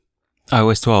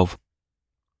iOS 12.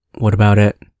 What about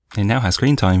it? It now has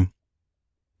screen time.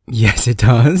 Yes, it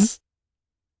does.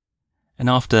 And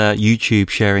after YouTube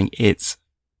sharing its,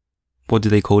 what do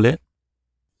they call it?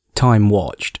 Time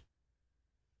watched.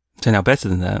 So now better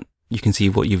than that, you can see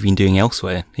what you've been doing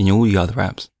elsewhere in all your other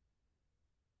apps.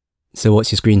 So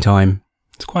what's your screen time?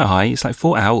 It's quite high. It's like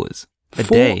 4 hours a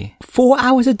day. 4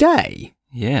 hours a day?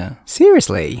 Yeah.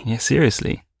 Seriously? Yeah,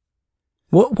 seriously.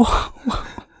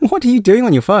 What are you doing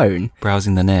on your phone?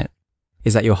 Browsing the net.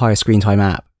 Is that your highest screen time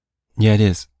app? Yeah, it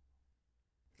is.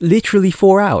 Literally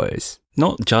 4 hours?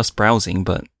 Not just browsing,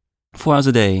 but 4 hours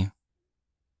a day.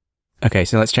 Okay,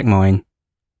 so let's check mine.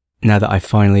 Now that I've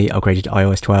finally upgraded to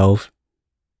iOS 12.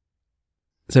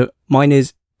 So mine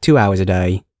is 2 hours a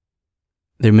day.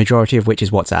 The majority of which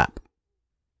is WhatsApp.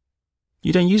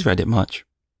 You don't use Reddit much.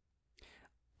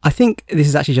 I think this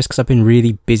is actually just because I've been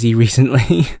really busy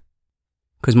recently.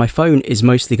 Because my phone is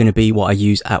mostly going to be what I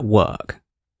use at work.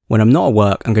 When I'm not at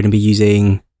work, I'm going to be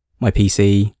using my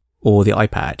PC or the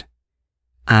iPad.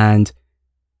 And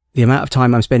the amount of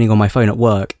time I'm spending on my phone at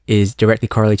work is directly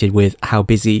correlated with how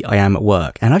busy I am at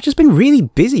work. And I've just been really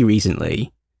busy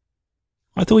recently.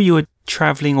 I thought you were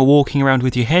travelling or walking around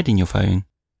with your head in your phone.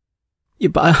 Yeah,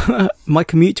 but my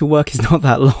commute to work is not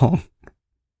that long.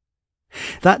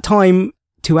 That time,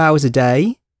 2 hours a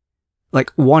day,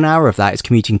 like 1 hour of that is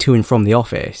commuting to and from the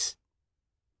office.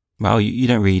 Well, you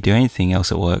don't really do anything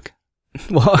else at work.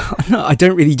 Well, no, I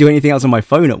don't really do anything else on my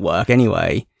phone at work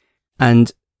anyway.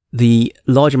 And the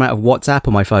large amount of WhatsApp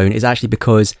on my phone is actually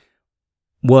because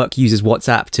work uses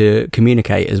WhatsApp to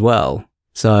communicate as well.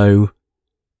 So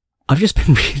I've just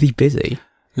been really busy.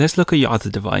 Let's look at your other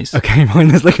device. Okay, fine,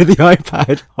 let's look at the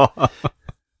iPad.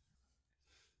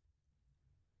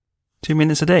 2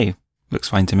 minutes a day. Looks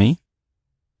fine to me.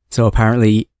 So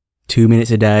apparently 2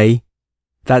 minutes a day,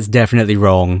 that's definitely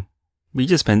wrong. We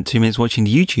just spent 2 minutes watching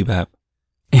the YouTube app.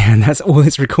 Yeah, and that's all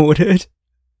it's recorded.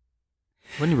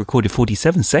 We only recorded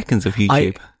 47 seconds of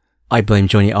YouTube. I blame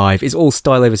Johnny Ive. It's all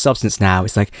style over substance now.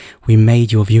 It's like, we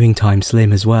made your viewing time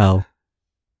slim as well.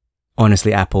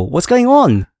 Honestly, Apple, what's going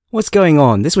on? What's going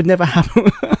on? This would never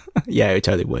happen. Yeah, it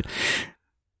totally would.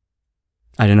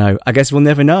 I don't know. I guess we'll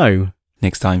never know.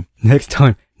 Next time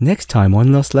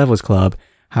on Lost Levels Club,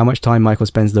 how much time Michael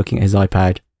spends looking at his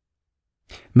iPad.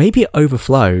 Maybe it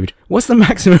overflowed. What's the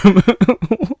maximum?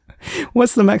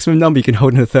 What's the maximum number you can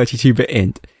hold in a 32-bit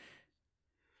int?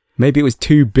 Maybe it was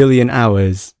 2 billion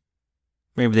hours.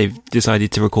 Maybe they've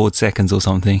decided to record seconds or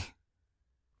something.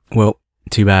 Well,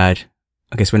 too bad.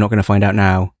 I guess we're not going to find out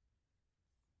now.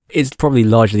 It's probably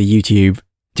largely YouTube.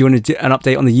 Do you want to do an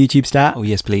update on the YouTube stat? Oh,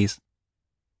 yes, please.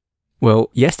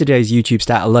 Well, yesterday's YouTube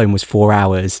stat alone was 4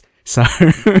 hours, so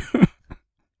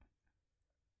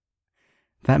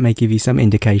that may give you some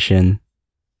indication.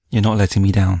 You're not letting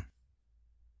me down.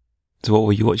 So what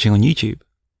were you watching on YouTube?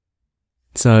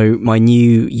 So my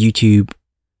new YouTube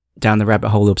Down the Rabbit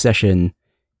Hole obsession,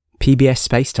 PBS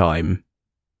Spacetime.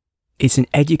 It's an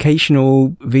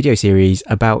educational video series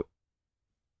about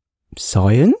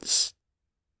science?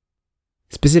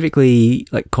 Specifically,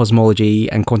 like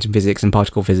cosmology and quantum physics and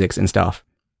particle physics and stuff.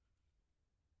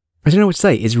 I don't know what to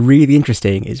say. It's really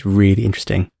interesting.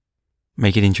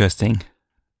 Make it interesting.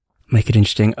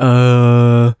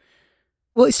 Well,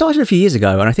 it started a few years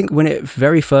ago, and I think when it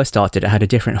very first started, it had a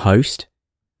different host.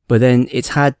 But then it's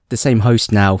had the same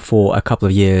host now for a couple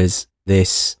of years.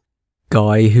 This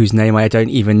guy whose name I don't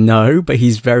even know, but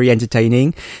he's very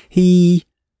entertaining. He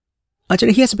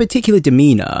has a particular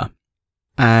demeanor,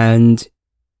 and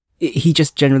he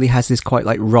just generally has this quite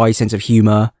like wry sense of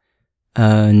humor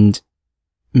and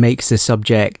makes the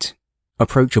subject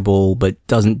approachable, but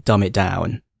doesn't dumb it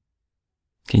down.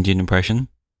 Can you do an impression?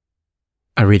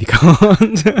 I really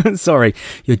can't. Sorry.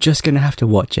 You're just going to have to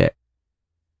watch it.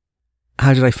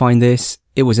 How did I find this?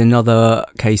 It was another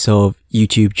case of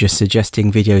YouTube just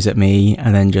suggesting videos at me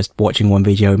and then just watching one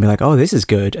video and be like, oh, this is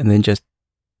good. And then just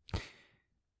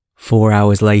 4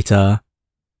 hours later.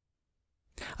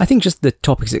 I think just the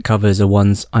topics it covers are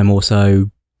ones I'm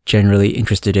also generally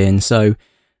interested in. So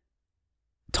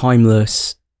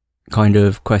timeless kind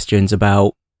of questions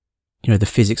about, you know, the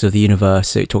physics of the universe.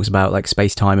 So it talks about like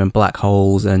space-time and black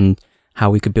holes and how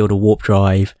we could build a warp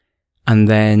drive. And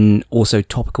then also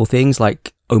topical things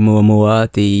like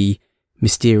Oumuamua, the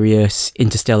mysterious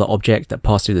interstellar object that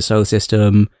passed through the solar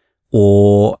system,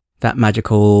 or that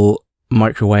magical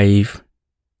microwave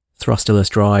thrusterless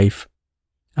drive,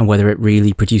 and whether it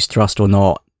really produced thrust or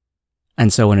not,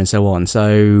 and so on and so on.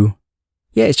 So,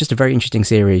 yeah, it's just a very interesting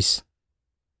series.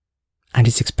 And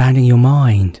it's expanding your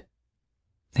mind.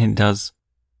 It does.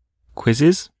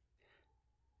 Quizzes?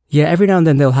 Yeah, every now and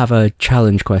then they'll have a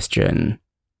challenge question.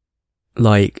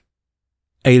 Like,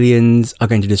 aliens are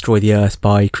going to destroy the Earth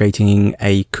by creating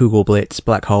a Kugelblitz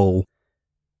black hole.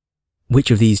 Which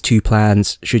of these two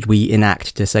plans should we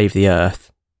enact to save the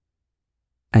Earth?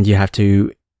 And you have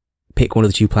to pick one of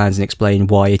the two plans and explain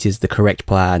why it is the correct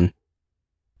plan.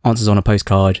 Answers on a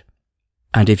postcard.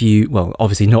 And if you, well,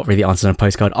 obviously not really answers on a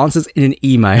postcard, answers in an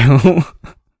email.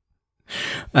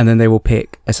 And then they will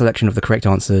pick a selection of the correct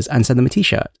answers and send them a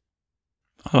t-shirt.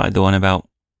 I like the one about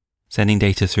sending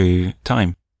data through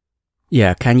time.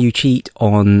 Yeah, can you cheat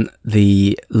on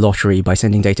the lottery by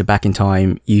sending data back in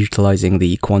time utilizing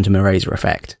the quantum eraser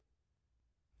effect?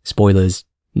 Spoilers,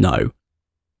 no.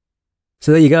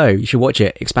 So there you go, you should watch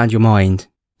it, expand your mind.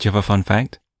 Do you have a fun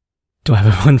fact? Do I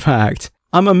have a fun fact?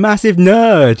 I'm a massive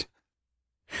nerd!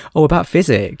 Oh, about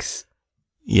physics?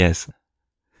 Yes.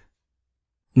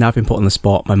 Now I've been put on the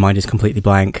spot, my mind is completely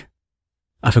blank.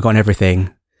 I've forgotten everything.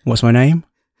 What's my name?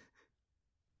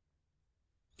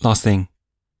 Last thing.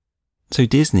 So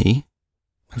Disney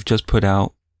have just put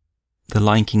out the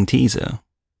Lion King teaser.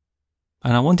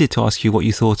 And I wanted to ask you what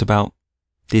you thought about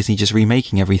Disney just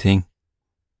remaking everything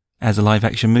as a live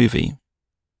action movie.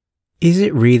 Is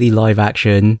it really live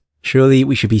action? Surely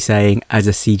we should be saying as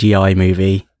a CGI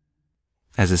movie.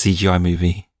 As a CGI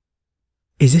movie.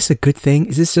 Is this a good thing?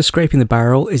 Is this just scraping the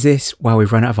barrel? Is this, wow,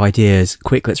 we've run out of ideas.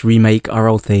 Quick, let's remake our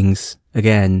old things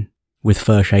again with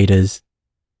fur shaders.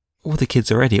 All the kids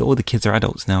are ready. All the kids are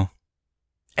adults now.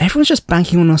 Everyone's just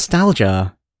banking on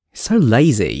nostalgia. It's so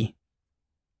lazy.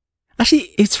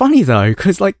 Actually, it's funny though,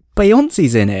 because like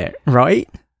Beyoncé's in it, right?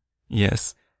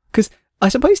 Yes. Because I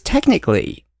suppose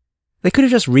technically they could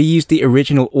have just reused the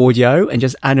original audio and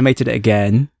just animated it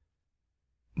again,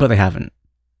 but they haven't.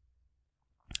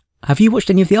 Have you watched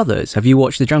any of the others? Have you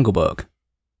watched The Jungle Book?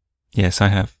 Yes, I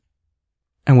have.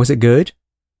 And was it good?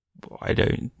 I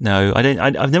don't know.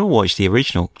 I've never watched the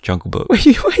original Jungle Book. Wait,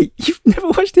 you've never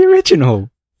watched the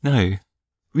original? No.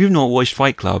 We've not watched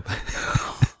Fight Club.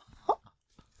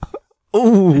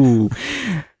 Ooh.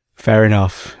 Fair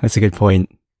enough. That's a good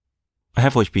point. I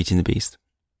have watched Beauty and the Beast.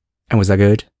 And was that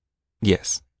good?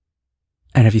 Yes.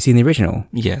 And have you seen the original?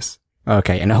 Yes.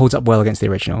 Okay, and it holds up well against the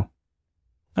original?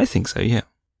 I think so, yeah.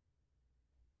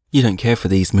 You don't care for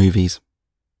these movies.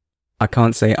 I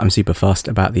can't say I'm super fussed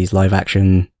about these live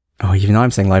action, even though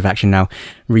I'm saying live action now,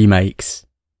 remakes.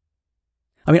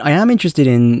 I mean, I am interested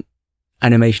in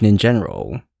animation in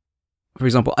general. For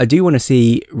example, I do want to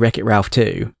see Wreck-It Ralph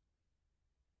 2.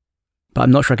 But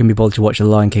I'm not sure I can be bothered to watch The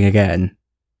Lion King again.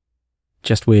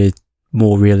 Just with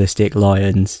more realistic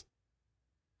lions.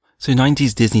 So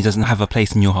 90s Disney doesn't have a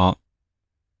place in your heart?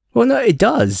 Well, no, it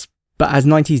does. But as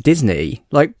 90s Disney,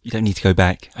 like... You don't need to go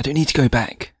back. I don't need to go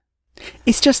back.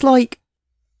 It's just like...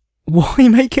 Why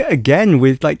make it again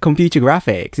with like computer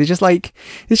graphics? It's just like...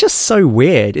 It's just so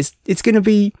weird. It's gonna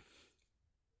be...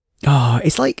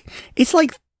 it's like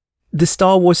the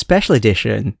Star Wars Special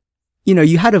Edition. You know,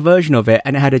 you had a version of it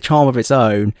and it had a charm of its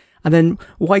own. And then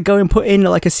why go and put in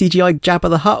like a CGI Jabba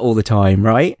the Hutt all the time,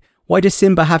 right? Why does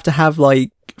Simba have to have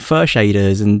like fur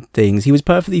shaders and things? He was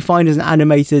perfectly fine as an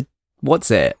animated what's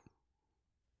it?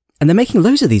 And they're making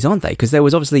loads of these, aren't they? Because there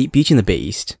was obviously Beauty and the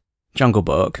Beast, Jungle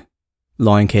Book,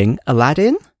 Lion King,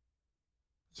 Aladdin.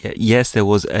 Yeah, yes, there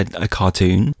was a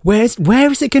cartoon. Where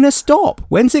is it going to stop?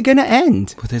 When's it going to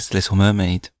end? Well, there's Little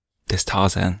Mermaid. There's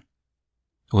Tarzan.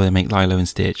 Or they make Lilo and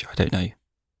Stitch. I don't know.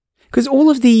 Because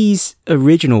all of these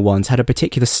original ones had a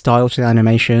particular style to the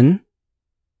animation.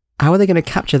 How are they going to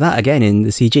capture that again in the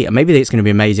CG? And maybe it's going to be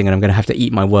amazing and I'm going to have to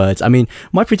eat my words. I mean,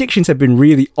 my predictions have been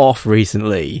really off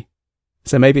recently.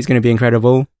 So maybe it's going to be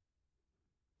incredible.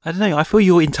 I don't know. I feel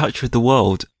you're in touch with the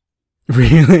world.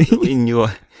 Really?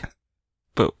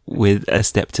 But with a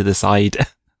step to the side.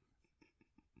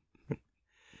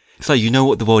 So you know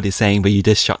what the world is saying, but you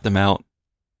just shut them out.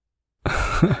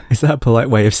 Is that a polite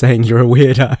way of saying you're a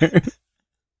weirdo?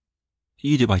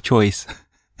 You do by choice.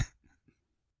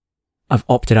 I've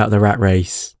opted out of the rat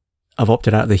race. I've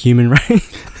opted out of the human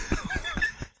race.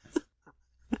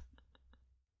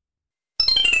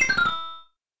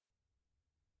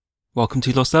 Welcome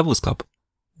to Lost Levels Club.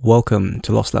 Welcome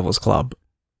to Lost Levels Club.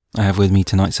 I have with me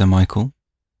tonight Sir Michael.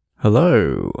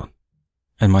 Hello.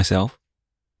 And myself.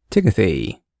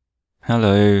 Timothy.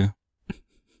 Hello.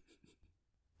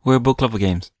 We're a book club of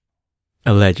games.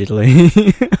 Allegedly.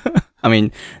 I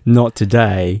mean, not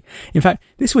today. In fact,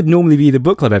 this would normally be the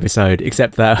book club episode,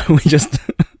 except that we're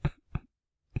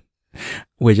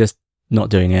just not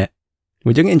doing it.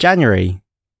 We're doing it in January.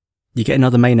 You get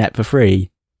another main app for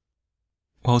free.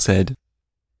 Well said.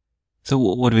 So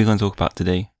what are we going to talk about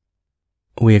today?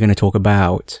 We're going to talk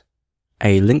about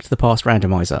A Link to the Past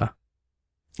randomizer,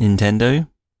 Nintendo,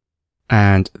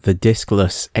 and the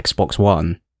discless Xbox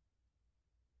One.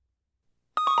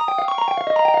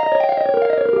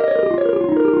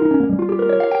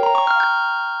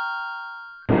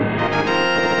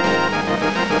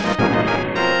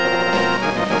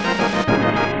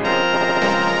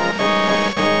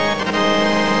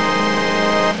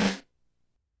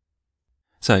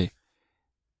 So,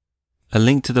 A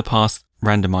Link to the Past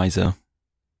randomizer.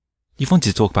 You've wanted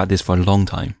to talk about this for a long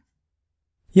time.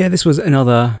 Yeah, this was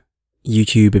another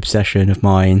YouTube obsession of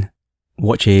mine,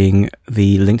 watching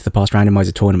the Link to the Past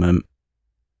randomizer tournament.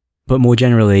 But more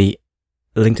generally,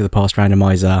 Link to the Past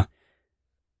randomizer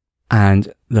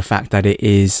and the fact that it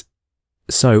is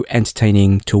so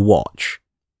entertaining to watch,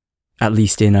 at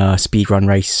least in a speedrun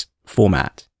race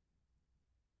format.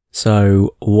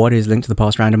 So, what is Link to the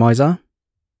Past randomizer?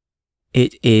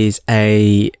 It is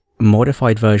a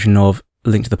modified version of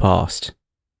Link to the Past.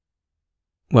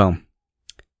 Well,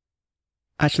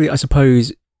 actually, I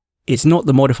suppose it's not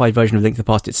the modified version of Link to the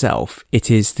Past itself. It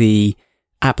is the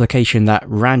application that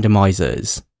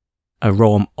randomizes a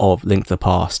ROM of Link to the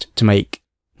Past to make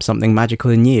something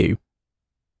magical and new.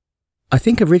 I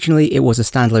think originally it was a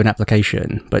standalone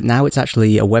application, but now it's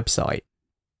actually a website.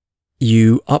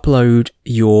 You upload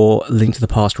your Link to the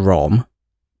Past ROM,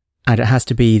 and it has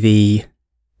to be the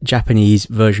Japanese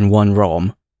version 1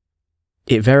 ROM.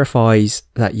 It verifies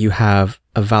that you have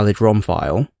a valid ROM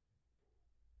file,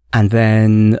 and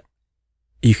then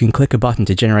you can click a button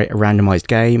to generate a randomized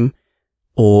game,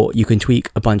 or you can tweak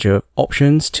a bunch of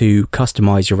options to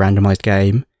customize your randomized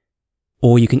game,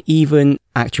 or you can even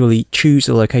actually choose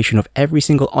the location of every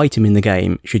single item in the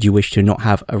game should you wish to not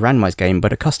have a randomized game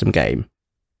but a custom game.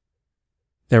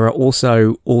 There are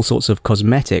also all sorts of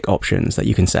cosmetic options that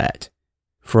you can set,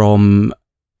 from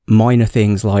minor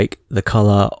things like the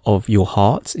color of your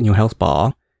hearts in your health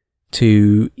bar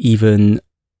to even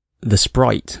the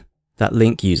sprite that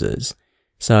Link uses.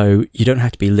 So you don't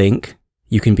have to be Link,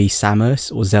 you can be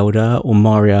Samus or Zelda or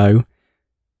Mario,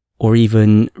 or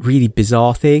even really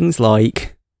bizarre things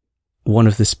like one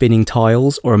of the spinning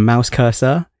tiles or a mouse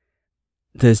cursor.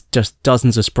 There's just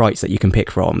dozens of sprites that you can pick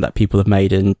from that people have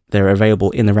made, and they're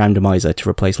available in the randomizer to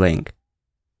replace Link.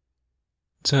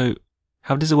 So,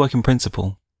 how does it work in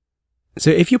principle? So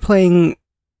if you're playing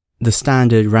the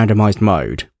standard randomized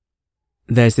mode,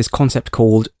 there's this concept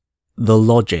called the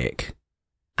logic,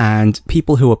 and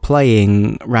people who are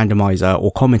playing randomizer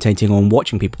or commentating on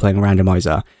watching people playing a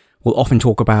randomizer will often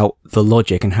talk about the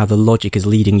logic and how the logic is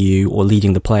leading you or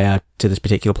leading the player to this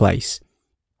particular place.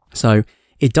 So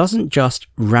it doesn't just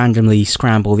randomly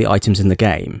scramble the items in the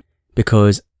game,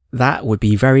 because that would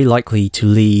be very likely to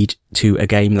lead to a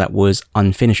game that was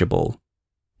unfinishable.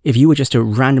 If you were just to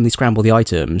randomly scramble the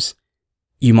items,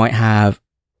 you might have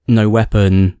no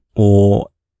weapon, or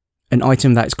an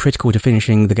item that is critical to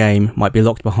finishing the game might be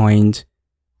locked behind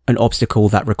an obstacle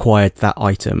that required that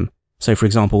item. So for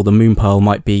example, the Moon Pearl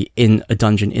might be in a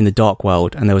dungeon in the Dark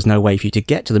World, and there was no way for you to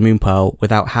get to the Moon Pearl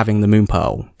without having the Moon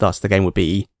Pearl. Thus, the game would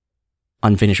be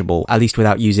unfinishable, at least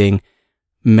without using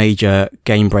major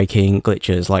game-breaking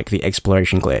glitches like the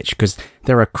exploration glitch, because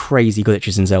there are crazy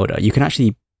glitches in Zelda. You can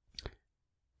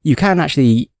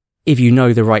actually, if you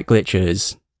know the right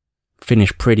glitches,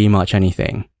 finish pretty much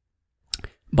anything.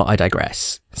 But I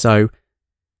digress. So,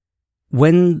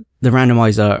 when the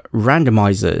randomizer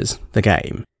randomizes the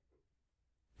game,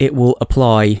 it will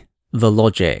apply the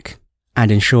logic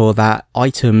and ensure that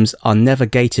items are never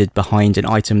gated behind an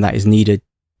item that is needed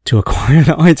to acquire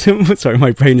that item. Sorry, my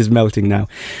brain is melting now.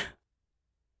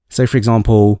 So, for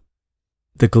example,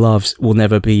 the gloves will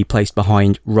never be placed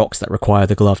behind rocks that require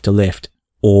the glove to lift,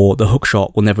 or the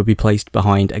hookshot will never be placed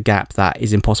behind a gap that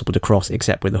is impossible to cross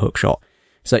except with a hookshot.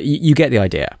 So you get the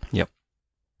idea. Yep.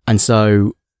 And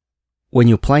so when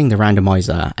you're playing the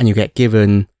randomizer and you get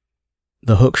given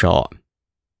the hookshot,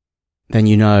 then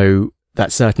you know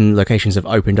that certain locations have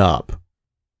opened up.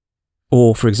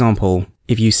 Or, for example,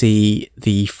 if you see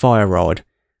the fire rod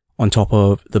on top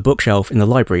of the bookshelf in the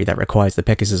library that requires the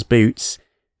Pegasus boots,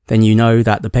 then you know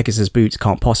that the Pegasus boots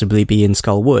can't possibly be in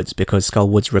Skull Woods, because Skull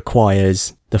Woods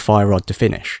requires the fire rod to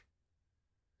finish.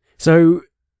 So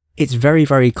it's very,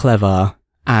 very clever,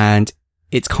 and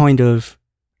it's kind of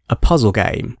a puzzle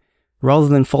game. Rather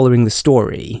than following the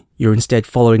story, you're instead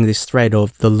following this thread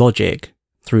of the logic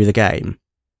through the game.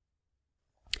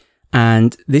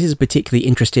 And this is particularly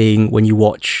interesting when you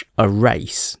watch a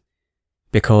race,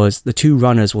 because the two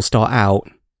runners will start out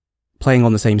playing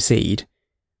on the same seed,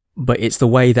 but it's the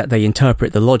way that they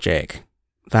interpret the logic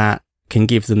that can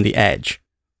give them the edge.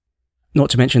 Not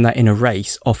to mention that in a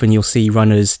race, often you'll see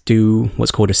runners do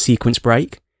what's called a sequence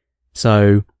break,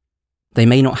 So they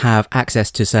may not have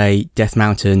access to, say, Death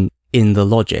Mountain in the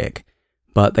logic,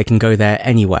 but they can go there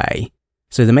anyway.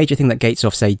 So the major thing that gates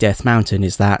off, say, Death Mountain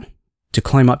is that to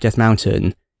climb up Death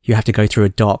Mountain, you have to go through a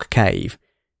dark cave.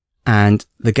 And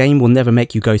the game will never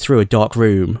make you go through a dark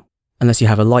room unless you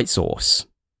have a light source,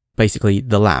 basically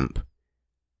the lamp.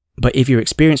 But if you're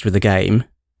experienced with the game,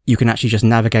 you can actually just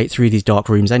navigate through these dark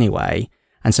rooms anyway,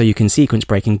 and so you can sequence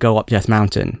break and go up Death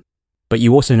Mountain. But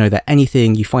you also know that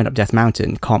anything you find up Death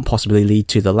Mountain can't possibly lead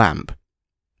to the lamp,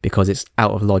 because it's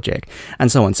out of logic,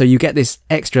 and so on. So you get this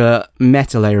extra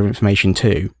meta layer of information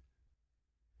too.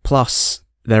 Plus,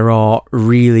 there are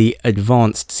really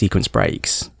advanced sequence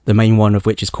breaks, the main one of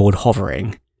which is called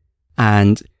hovering.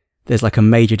 And there's like a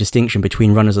major distinction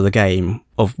between runners of the game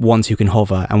of ones who can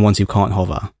hover and ones who can't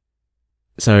hover.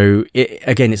 So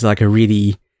it's like a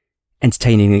really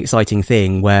entertaining and exciting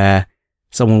thing where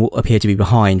someone will appear to be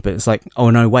behind, but it's like, oh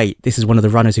no, wait, this is one of the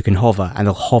runners who can hover, and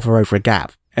they'll hover over a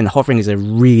gap. And hovering is a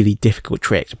really difficult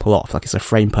trick to pull off, like it's a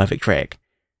frame perfect trick.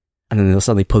 And then they'll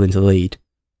suddenly pull into the lead.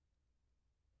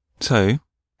 So,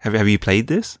 have you played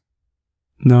this?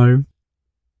 No.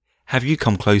 Have you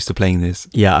come close to playing this?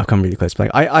 Yeah, I've come really close to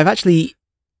playing. I've actually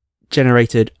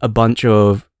generated a bunch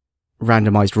of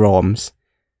randomized ROMs,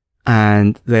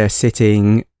 and they're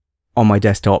sitting on my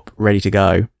desktop ready to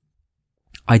go.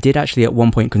 I did actually at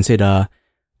one point consider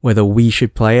whether we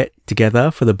should play it together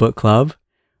for the book club,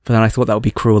 but then I thought that would be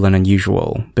cruel and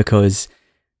unusual, because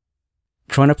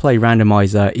trying to play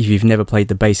randomizer if you've never played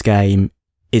the base game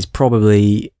is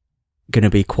probably going to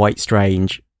be quite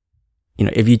strange. You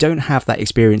know, if you don't have that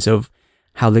experience of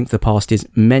how Link to the Past is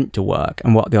meant to work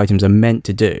and what the items are meant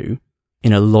to do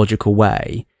in a logical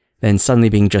way, then suddenly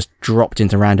being just dropped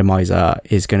into randomizer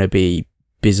is going to be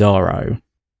bizarro.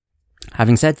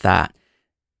 Having said that,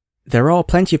 there are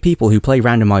plenty of people who play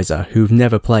randomizer who've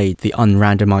never played the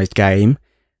unrandomized game.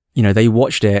 You know, they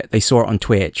watched it, they saw it on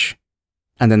Twitch,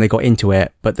 and then they got into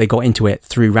it, but they got into it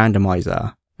through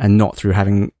randomizer and not through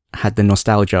having had the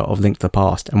nostalgia of Link to the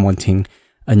Past and wanting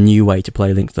a new way to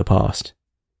play Link to the Past.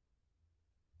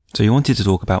 So you wanted to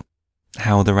talk about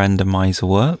how the randomizer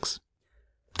works,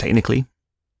 technically?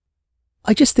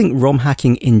 I just think ROM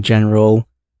hacking in general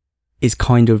is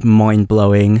kind of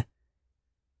mind-blowing.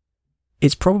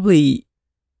 It's probably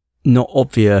not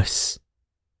obvious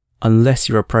unless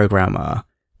you're a programmer,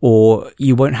 or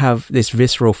you won't have this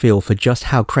visceral feel for just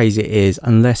how crazy it is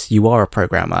unless you are a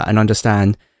programmer and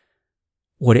understand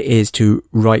what it is to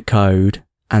write code,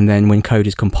 and then when code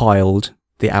is compiled,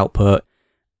 the output,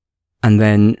 and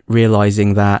then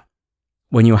realizing that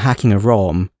when you're hacking a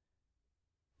ROM,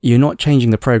 you're not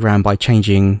changing the program by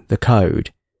changing the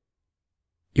code.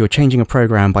 You're changing a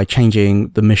program by changing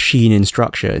the machine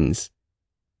instructions.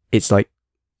 It's like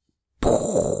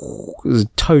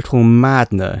total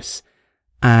madness.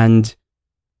 And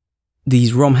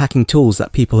these ROM hacking tools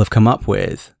that people have come up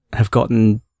with have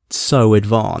gotten so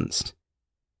advanced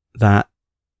that,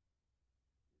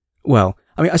 well,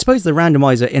 I mean, I suppose the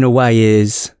randomizer in a way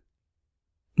is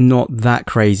not that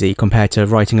crazy compared to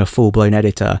writing a full-blown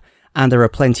editor, and there are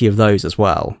plenty of those as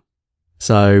well.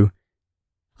 So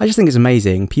I just think it's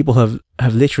amazing. People have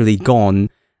literally gone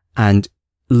and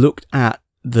looked at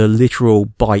the literal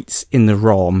bytes in the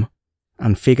ROM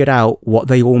and figured out what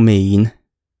they all mean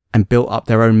and built up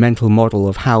their own mental model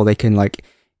of how they can like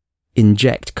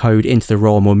inject code into the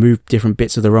ROM or move different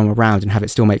bits of the ROM around and have it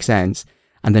still make sense,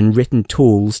 and then written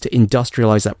tools to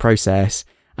industrialize that process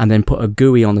and then put a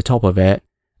GUI on the top of it,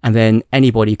 and then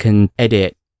anybody can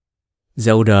edit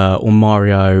Zelda or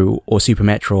Mario or Super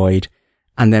Metroid,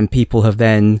 and then people have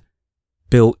then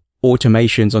built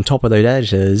automations on top of those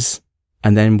editors,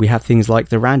 and then we have things like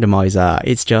the randomizer.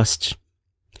 It's just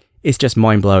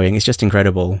mind-blowing. It's just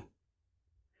incredible.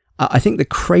 I think the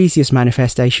craziest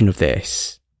manifestation of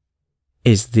this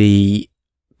is the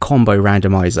combo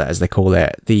randomizer, as they call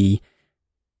it, the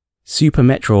Super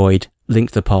Metroid Link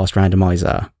to the Past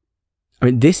randomizer. I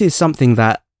mean, this is something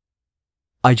that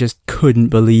I just couldn't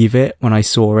believe it when I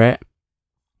saw it.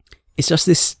 It's just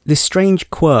this strange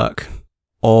quirk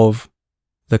of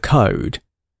the code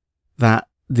that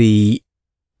the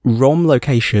ROM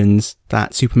locations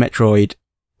that Super Metroid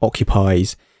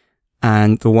occupies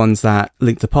and the ones that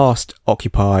Link to the Past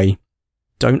occupy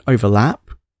don't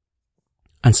overlap.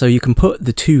 And so you can put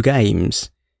the two games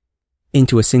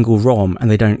into a single ROM and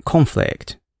they don't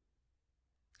conflict.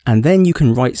 And then you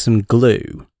can write some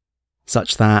glue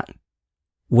such that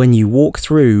when you walk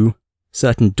through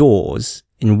certain doors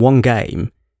in one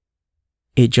game,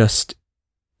 it just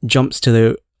jumps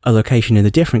to a location in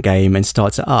a different game and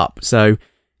starts it up. So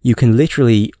you can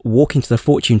literally walk into the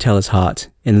fortune teller's hut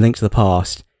in Link to the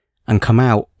Past and come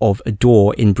out of a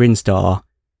door in Brinstar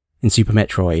in Super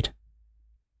Metroid.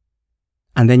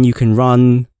 And then you can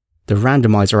run the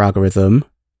randomizer algorithm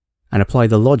and apply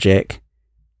the logic,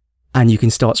 and you can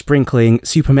start sprinkling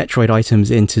Super Metroid items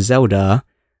into Zelda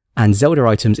and Zelda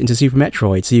items into Super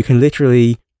Metroid. So you can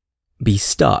literally be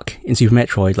stuck in Super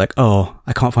Metroid, like, oh,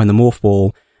 I can't find the Morph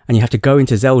Ball, and you have to go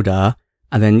into Zelda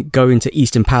and then go into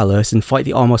Eastern Palace and fight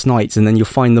the Armos Knights, and then you'll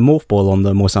find the Morph Ball on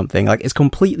them or something. Like, it's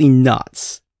completely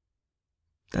nuts.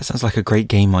 That sounds like a great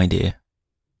game idea.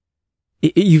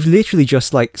 You've literally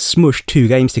just, like, smushed two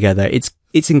games together.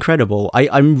 It's incredible.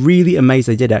 I'm really amazed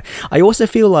they did it. I also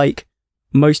feel like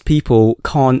most people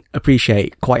can't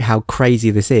appreciate quite how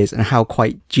crazy this is and how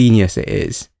quite genius it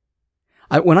is.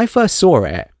 When I first saw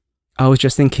it, I was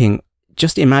just thinking,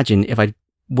 just imagine if I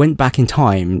went back in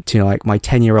time to like my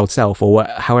 10-year-old self, or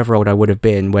however old I would have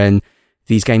been when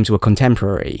these games were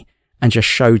contemporary, and just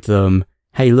showed them,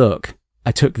 hey, look,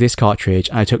 I took this cartridge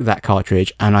and I took that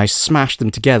cartridge and I smashed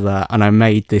them together and I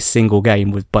made this single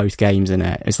game with both games in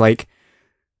it. It's like,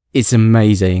 it's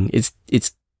amazing. It's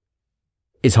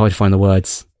hard to find the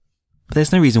words. But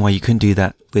there's no reason why you couldn't do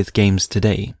that with games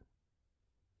today.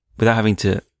 Without having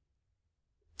to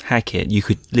hack it, you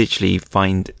could literally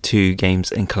find two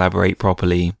games and collaborate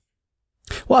properly.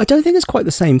 Well, I don't think it's quite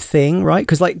the same thing, right?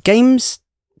 Because like games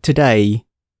today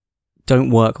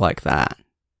don't work like that.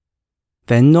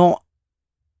 They're not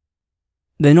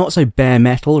so bare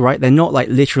metal, right? They're not like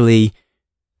literally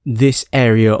this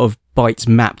area of bytes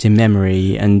mapped in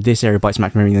memory and this area of bytes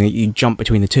mapped in memory, and you jump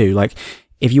between the two. Like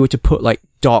if you were to put like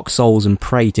Dark Souls and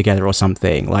Prey together or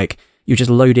something, like you're just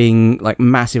loading like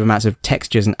massive amounts of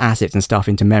textures and assets and stuff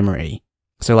into memory.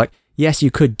 So like, yes, you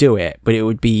could do it, but it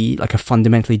would be like a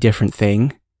fundamentally different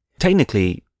thing.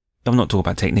 Technically, I'm not talking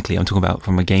about technically, I'm talking about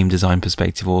from a game design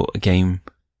perspective or a game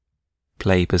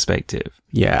play perspective.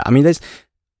 Yeah, I mean,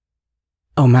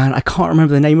 oh man, I can't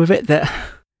remember the name of it. This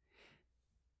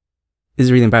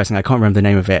is really embarrassing. I can't remember the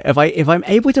name of it. If I'm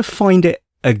able to find it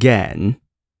again,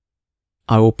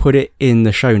 I will put it in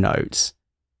the show notes.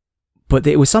 But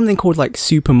it was something called like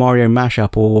Super Mario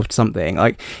Mashup or something.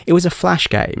 Like it was a Flash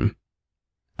game,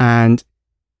 and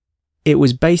it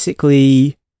was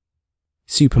basically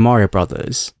Super Mario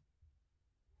Brothers.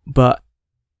 But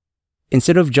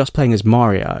instead of just playing as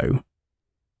Mario,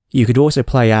 you could also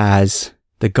play as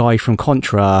the guy from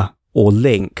Contra or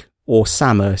Link or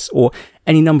Samus or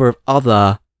any number of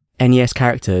other NES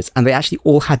characters, and they actually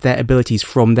all had their abilities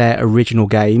from their original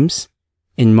games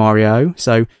in Mario.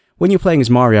 So when you're playing as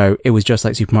Mario, it was just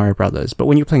like Super Mario Brothers. But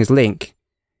when you're playing as Link,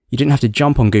 you didn't have to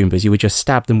jump on Goombas, you would just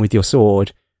stab them with your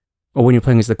sword. Or when you're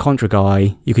playing as the Contra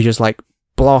guy, you could just like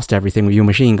blast everything with your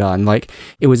machine gun. Like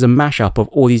it was a mashup of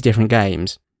all these different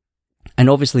games. And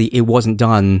obviously it wasn't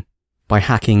done by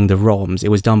hacking the ROMs. It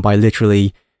was done by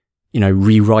literally,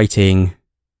 rewriting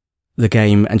the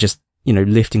game and just,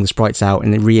 lifting the sprites out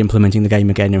and then re-implementing the game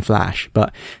again in Flash.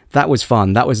 But that was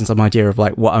fun. That was some idea of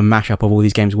like what a mashup of all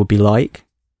these games would be like.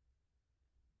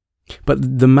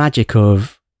 But the magic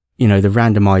of, the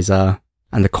randomizer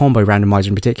and the combo randomizer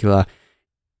in particular,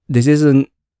 this isn't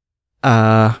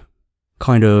a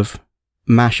kind of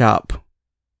mashup,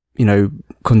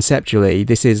 conceptually.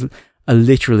 This is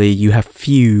literally you have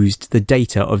fused the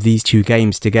data of these two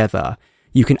games together.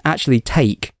 You can actually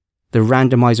take the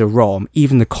randomizer ROM,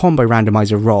 even the combo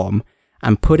randomizer ROM,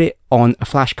 and put it on a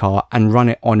flash cart and run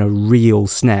it on a real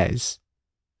SNES.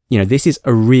 This is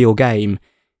a real game.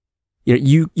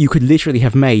 You could literally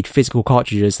have made physical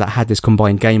cartridges that had this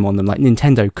combined game on them. Like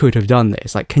Nintendo could have done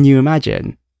this. Like, can you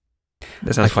imagine?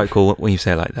 That sounds quite cool when you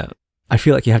say it like that. I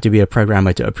feel like you have to be a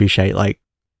programmer to appreciate like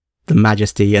the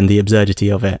majesty and the absurdity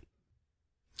of it.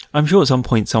 I'm sure at some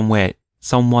point somewhere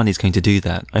someone is going to do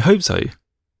that. I hope so.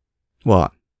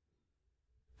 What?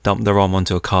 Dump the ROM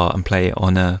onto a cart and play it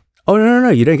on a... Oh, no,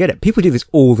 you don't get it. People do this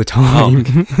all the time.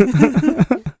 Oh,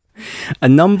 okay. A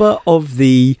number of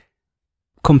the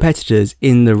competitors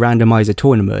in the randomizer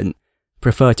tournament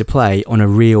prefer to play on a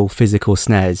real physical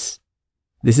SNES.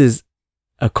 This is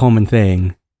a common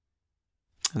thing.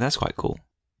 That's quite cool.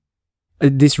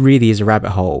 This really is a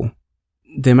rabbit hole.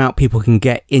 The amount people can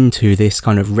get into this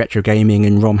kind of retro gaming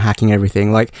and ROM hacking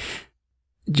everything, like,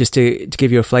 just to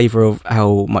give you a flavour of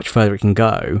how much further it can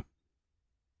go,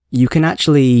 you can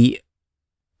actually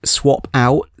swap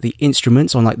out the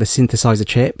instruments on like the synthesizer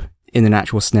chip in an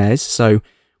actual SNES. So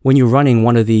when you're running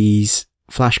one of these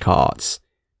flash carts,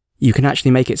 you can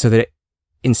actually make it so that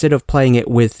instead of playing it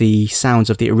with the sounds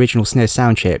of the original SNES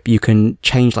sound chip, you can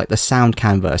change like the sound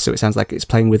canvas so it sounds like it's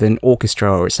playing with an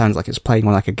orchestra, or it sounds like it's playing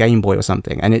on like a Game Boy or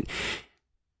something. And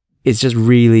it's just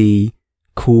really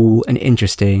cool and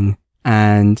interesting,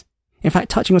 and In fact,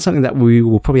 touching on something that we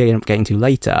will probably end up getting to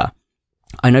later,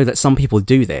 I know that some people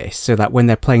do this so that when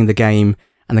they're playing the game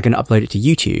and they're going to upload it to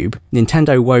YouTube,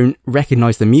 Nintendo won't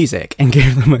recognize the music and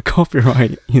give them a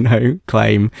copyright,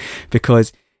 claim,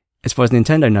 because as far as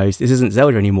Nintendo knows, this isn't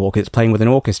Zelda anymore because it's playing with an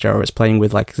orchestra or it's playing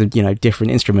with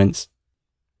different instruments.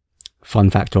 Fun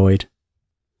factoid.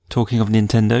 Talking of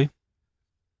Nintendo.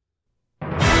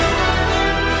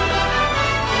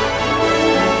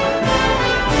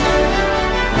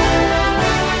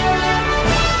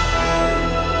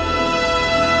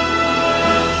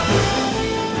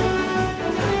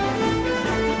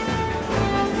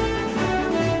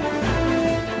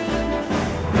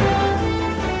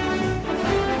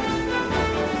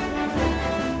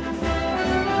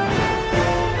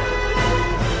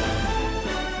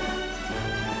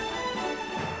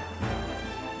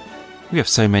 We have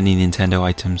so many Nintendo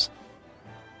items.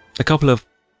 A couple of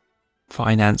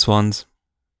finance ones.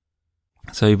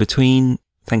 So between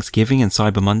Thanksgiving and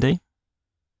Cyber Monday,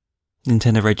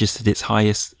 Nintendo registered its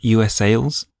highest US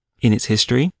sales in its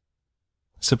history,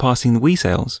 surpassing the Wii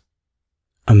sales.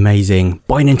 Amazing.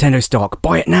 Buy Nintendo stock.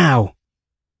 Buy it now.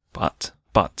 But,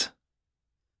 a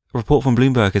report from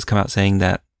Bloomberg has come out saying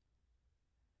that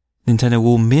Nintendo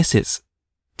will miss its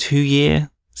 2-year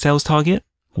sales target.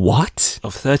 What?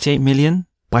 Of 38 million.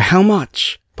 By how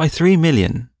much? By 3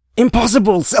 million.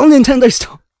 Impossible! Sell Nintendo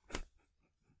stock!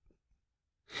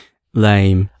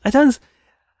 Lame.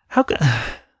 How could...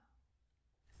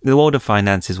 The world of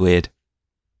finance is weird.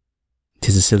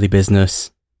 'Tis a silly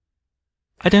business.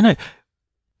 I don't know.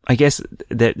 I guess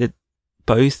that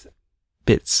both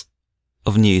bits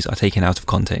of news are taken out of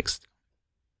context.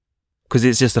 Because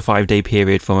it's just a 5-day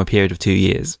period from a period of 2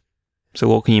 years. So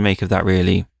what can you make of that,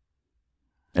 really?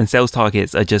 And sales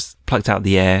targets are just plucked out of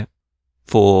the air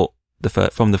from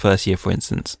the first year, for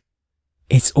instance.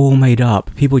 It's all made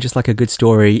up. People just like a good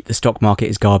story. The stock market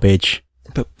is garbage.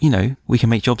 But, we can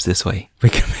make jobs this way. We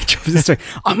can make jobs this way.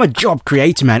 I'm a job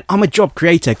creator, man. I'm a job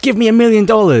creator. Give me $1 million.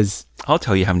 I'll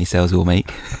tell you how many sales we'll make.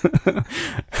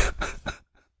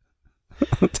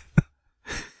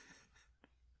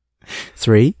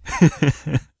 3.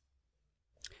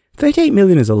 38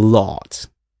 million is a lot.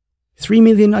 3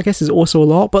 million, I guess, is also a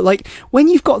lot. But, when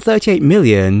you've got 38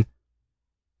 million,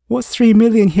 what's 3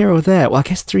 million here or there? Well, I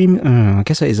guess I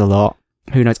guess that is a lot.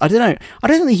 Who knows? I don't know. I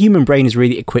don't think the human brain is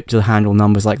really equipped to handle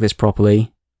numbers like this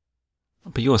properly.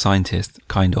 But you're a scientist,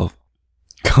 kind of.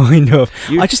 Kind of.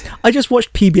 I just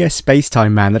watched PBS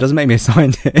Spacetime, man. That doesn't make me a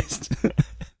scientist.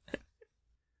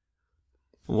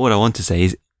 What I want to say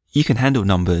is, you can handle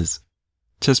numbers.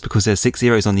 Just because there's 6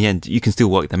 zeros on the end, you can still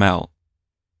work them out.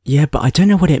 Yeah, but I don't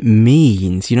know what it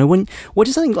means. What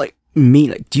does something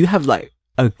mean? Do you have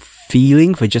a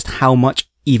feeling for just how much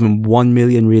even 1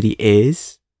 million really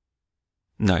is?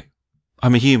 No.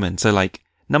 I'm a human, so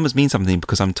numbers mean something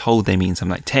because I'm told they mean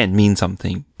something. 10 means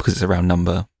something because it's a round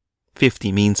number.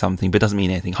 50 means something, but doesn't mean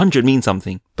anything. 100 means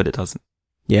something, but it doesn't.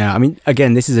 Yeah, I mean,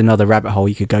 again, this is another rabbit hole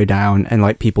you could go down,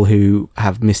 and people who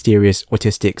have mysterious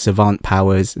autistic savant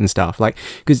powers and stuff.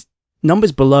 Because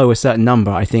numbers below a certain number,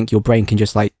 I think your brain can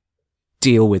just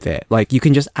deal with it. You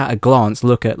can just at a glance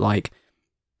look at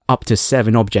up to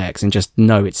 7 objects and just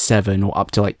know it's 7, or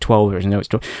up to 12 and know it's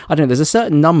 12. I don't know, there's a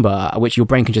certain number at which your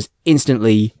brain can just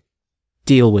instantly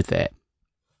deal with it.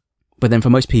 But then for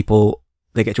most people,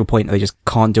 they get to a point that they just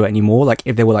can't do it anymore.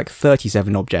 If there were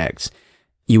 37 objects,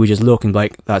 you would just look and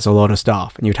be that's a lot of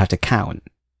stuff, and you'd have to count.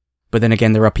 But then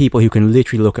again, there are people who can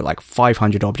literally look at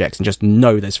 500 objects and just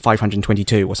know there's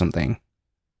 522 or something.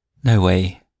 No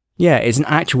way. Yeah, it's an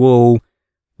actual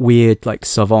weird,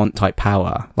 savant type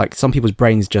power. Some people's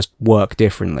brains just work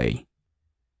differently.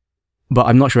 But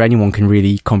I'm not sure anyone can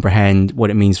really comprehend what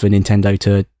it means for Nintendo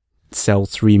to sell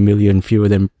 3 million fewer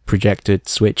than projected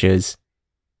Switches.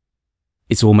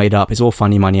 It's all made up. It's all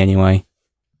funny money anyway.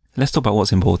 Let's talk about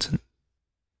what's important.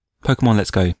 Pokemon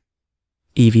Let's Go.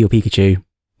 Eevee or Pikachu?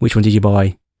 Which one did you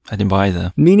buy? I didn't buy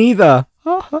either. Me neither.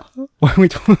 Why are we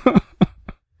talking?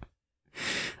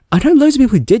 I know loads of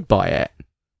people who did buy it.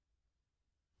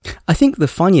 I think the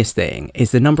funniest thing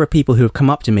is the number of people who have come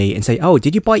up to me and say, "Oh,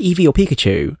 did you buy Eevee or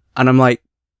Pikachu?" And I'm like,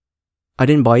 I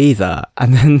didn't buy either.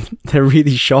 And then they're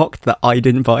really shocked that I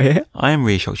didn't buy it. I am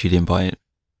really shocked you didn't buy it.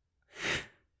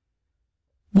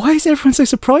 Why is everyone so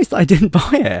surprised that I didn't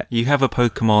buy it? You have a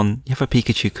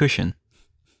Pikachu cushion.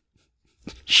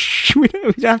 Shh, we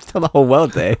don't have to tell the whole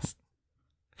world this.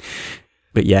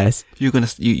 But yes.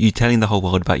 You're telling the whole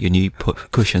world about your new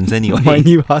cushions anyway. My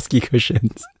new Husky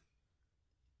cushions.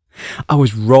 I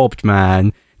was robbed,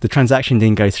 man. The transaction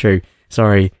didn't go through.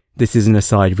 Sorry, this is an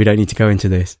aside. We don't need to go into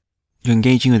this. You're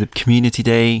engaging with the community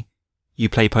day. You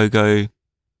play Pogo.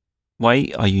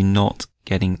 Why are you not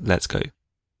getting Let's Go?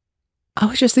 I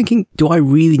was just thinking, do I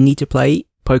really need to play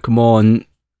Pokemon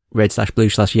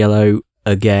Red/Blue/Yellow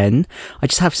again? I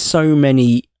just have so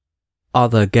many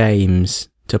other games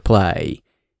to play.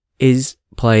 Is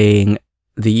playing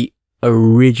the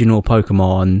original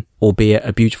Pokemon, albeit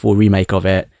a beautiful remake of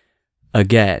it,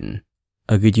 again,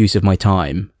 a good use of my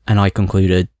time? And I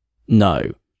concluded,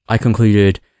 no. I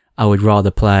concluded I would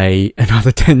rather play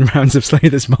another 10 rounds of Slay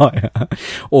the Spire.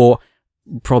 Or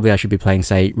probably I should be playing,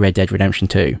 say, Red Dead Redemption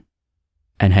 2.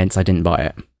 And hence I didn't buy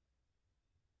it.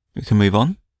 We can move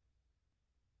on.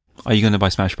 Are you going to buy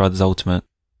Smash Brothers Ultimate?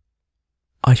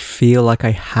 I feel like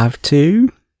I have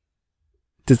to.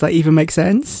 Does that even make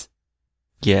sense?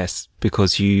 Yes,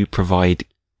 because you provide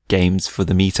games for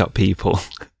the meetup people.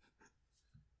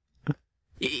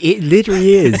 It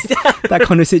literally is that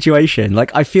kind of situation. Like,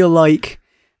 I feel like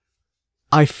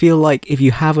if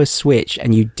you have a Switch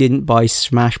and you didn't buy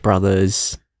Smash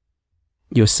Brothers,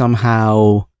 you're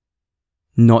somehow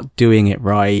not doing it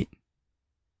right.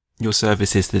 Your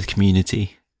services to the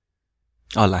community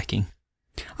are lacking.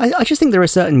 I just think there are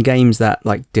certain games that,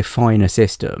 like, define a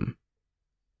system.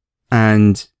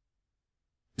 And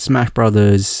Smash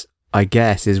Brothers, I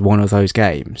guess, is one of those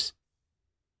games.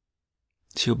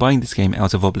 So you're buying this game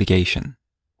out of obligation?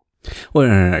 Well,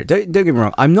 no. Don't get me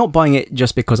wrong. I'm not buying it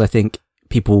just because I think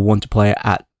people want to play it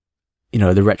at,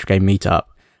 the retro game meetup.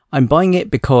 I'm buying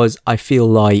it because I feel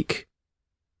like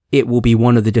it will be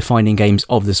one of the defining games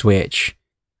of the Switch,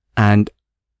 and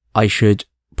I should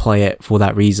play it for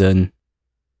that reason,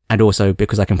 and also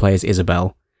because I can play as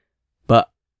Isabelle.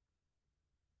 But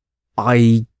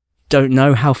I don't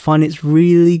know how fun it's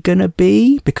really gonna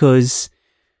be, because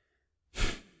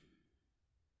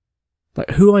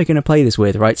like, who am I gonna play this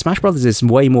with, right? Smash Brothers is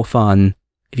way more fun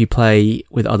if you play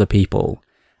with other people.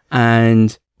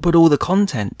 But all the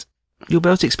content. You'll be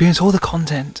able to experience all the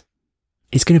content.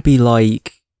 It's gonna be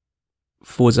like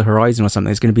Forza Horizon or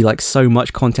something. It's gonna be like so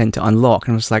much content to unlock,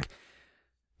 and I'm just like,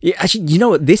 yeah, actually, you know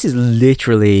what? This is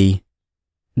literally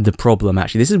the problem,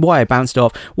 actually. This is why I bounced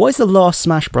off. What is the last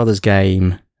Smash Brothers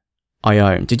game I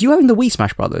owned? Did you own the Wii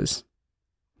Smash Brothers?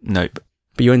 Nope.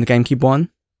 But you owned the GameCube one?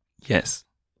 Yes.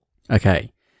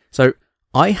 Okay. So,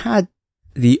 I had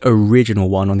the original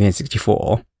one on the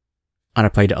N64, and I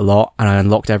played it a lot, and I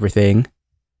unlocked everything.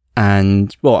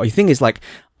 And, well, the thing is, like,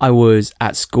 I was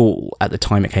at school at the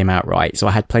time it came out, right? So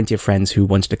I had plenty of friends who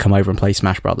wanted to come over and play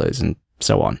Smash Brothers and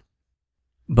so on.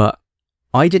 But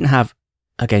I didn't have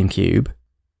a GameCube,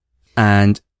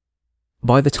 and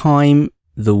by the time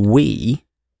the Wii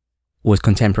was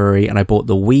contemporary and I bought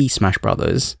the Wii Smash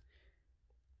Brothers,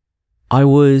 I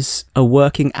was a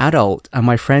working adult and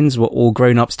my friends were all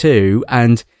grown-ups too,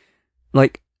 and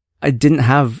like, I didn't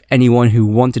have anyone who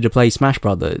wanted to play Smash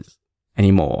Brothers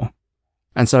anymore.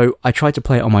 And so I tried to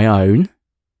play it on my own,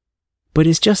 but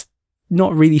it's just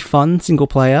not really fun single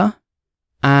player.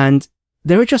 And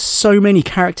there are just so many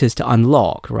characters to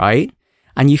unlock, right?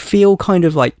 And you feel kind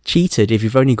of like cheated if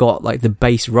you've only got like the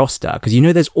base roster, because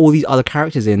there's all these other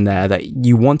characters in there that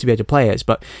you want to be able to play as,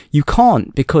 but you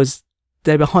can't because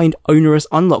they're behind onerous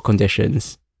unlock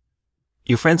conditions.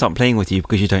 Your friends aren't playing with you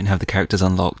because you don't have the characters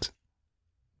unlocked.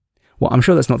 Well, I'm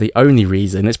sure that's not the only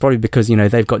reason. It's probably because,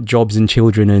 they've got jobs and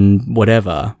children and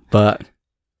whatever, but...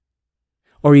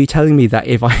 Or are you telling me that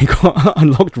if I got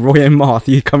unlocked Roy and Marth,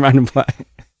 you'd come around and play?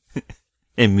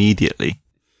 Immediately.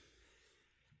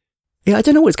 Yeah, I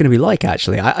don't know what it's going to be like,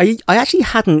 actually. I actually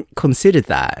hadn't considered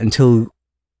that until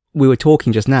we were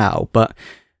talking just now, but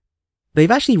they've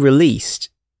actually released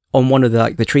on one of the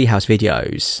Treehouse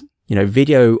videos,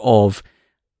 video of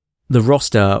the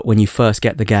roster when you first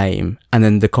get the game, and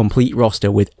then the complete roster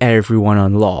with everyone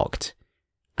unlocked.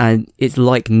 And it's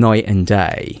like night and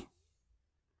day.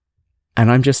 And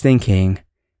I'm just thinking,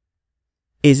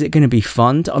 is it going to be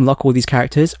fun to unlock all these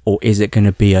characters, or is it going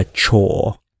to be a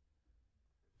chore?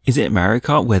 Is it Mario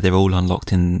Kart where they're all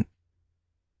unlocked in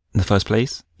the first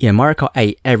place? Yeah, Mario Kart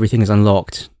 8, everything is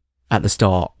unlocked at the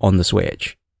start on the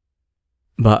Switch.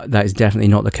 But that is definitely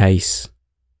not the case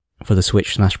for the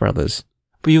Switch Smash Brothers.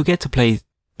 But you'll get to play...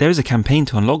 There is a campaign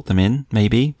to unlock them in,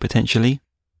 maybe, potentially.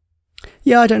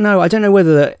 Yeah, I don't know. I don't know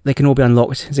whether they can all be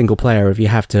unlocked single player if you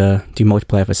have to do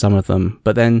multiplayer for some of them.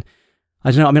 But then, I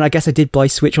don't know. I mean, I guess I did buy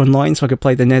Switch Online so I could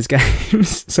play the NES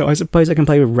games. So I suppose I can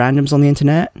play with randoms on the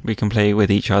internet. We can play with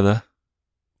each other.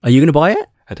 Are you going to buy it?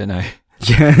 I don't know.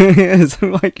 Yeah, so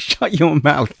like, shut your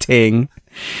mouth, Ting.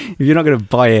 If you're not going to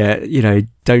buy it,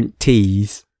 don't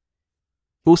tease.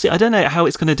 We'll see. I don't know how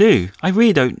it's going to do. I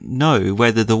really don't know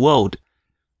whether the world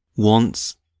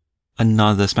wants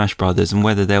another Smash Brothers and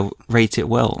whether they'll rate it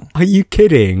well. Are you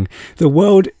kidding? The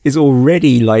world is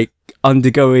already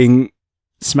undergoing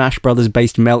Smash Brothers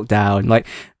based meltdown. Like,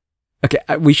 okay,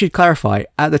 we should clarify.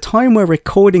 At the time we're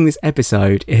recording this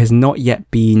episode, it has not yet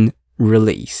been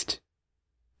released.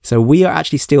 So we are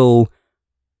actually still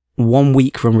 1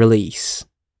 week from release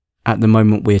at the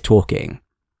moment we're talking.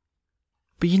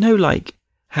 But you know, like,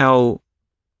 how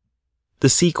the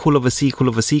sequel of a sequel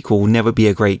of a sequel will never be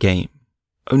a great game.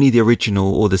 Only the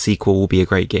original or the sequel will be a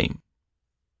great game.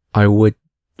 What?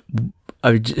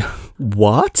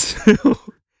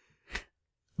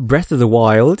 Breath of the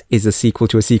Wild is a sequel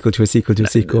to a sequel to a sequel to a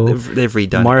sequel. They've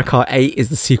redone Mario Kart 8 is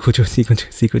the sequel to a sequel to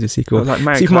a sequel to a sequel. Well,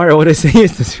 like Super Mario Odyssey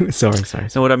is the... Sorry.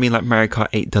 So what I mean, like Mario Kart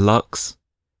 8 Deluxe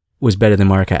was better than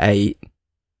Mario Kart 8.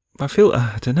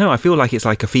 I don't know, I feel like it's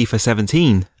like a FIFA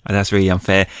 17. And that's really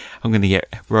unfair. I'm going to get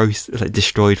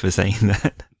destroyed for saying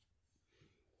that.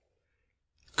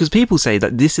 Because people say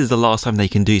that this is the last time they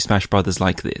can do Smash Brothers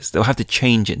like this. They'll have to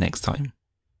change it next time.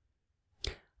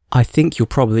 I think you're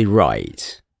probably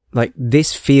right. Like,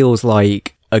 this feels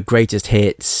like a greatest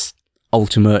hits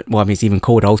ultimate. Well, I mean, it's even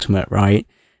called ultimate, right?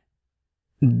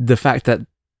 The fact that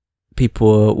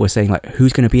people were saying, like,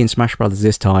 who's going to be in Smash Brothers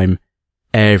this time?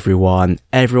 Everyone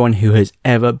who has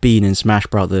ever been in Smash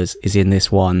Brothers is in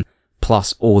this one,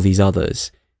 plus all these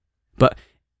others. But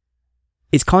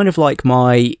it's kind of like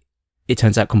it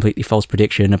turns out completely false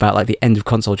prediction about like the end of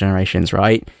console generations,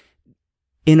 right?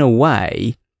 In a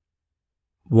way,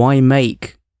 why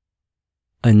make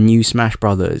a new Smash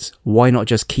Brothers? Why not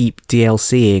just keep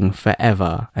DLCing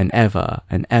forever and ever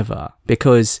and ever?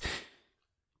 Because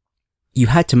you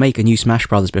had to make a new Smash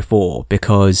Brothers before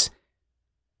because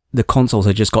the consoles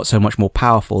had just got so much more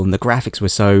powerful and the graphics were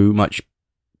so much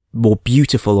more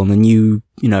beautiful on the new,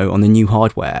 on the new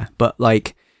hardware. But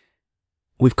like,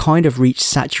 we've kind of reached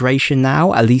saturation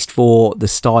now, at least for the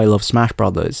style of Smash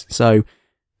Brothers. So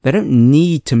they don't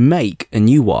need to make a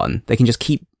new one. They can just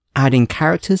keep adding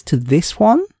characters to this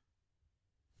one.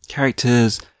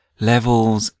 Characters,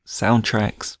 levels,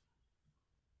 soundtracks.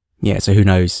 Yeah, so who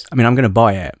knows? I mean, I'm going to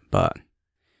buy it, but...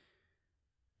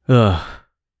 Ugh.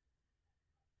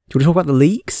 Do you want to talk about the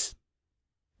leaks?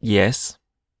 Yes.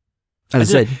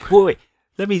 As I said... Wait.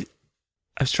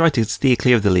 I've tried to steer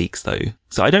clear of the leaks, though.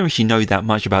 So I don't actually know that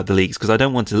much about the leaks, because I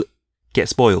don't want to get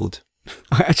spoiled.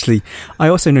 I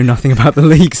also know nothing about the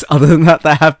leaks, other than that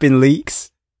there have been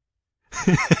leaks.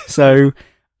 So,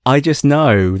 I just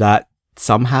know that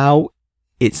somehow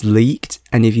it's leaked,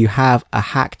 and if you have a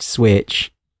hacked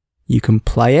Switch, you can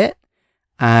play it,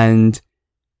 and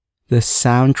the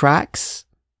soundtracks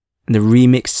and the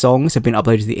remixed songs have been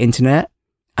uploaded to the internet,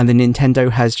 and the Nintendo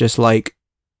has just like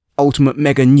ultimate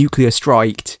mega nuclear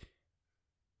striked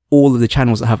all of the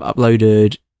channels that have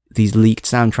uploaded these leaked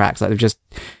soundtracks. Like, they've just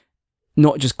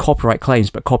not just copyright claims,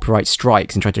 but copyright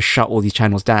strikes and tried to shut all these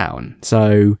channels down.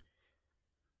 So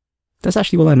that's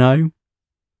actually all I know.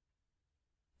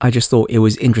 I just thought it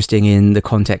was interesting in the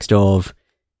context of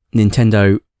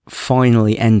Nintendo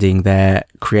finally ending their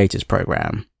creators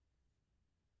program,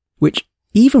 which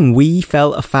even we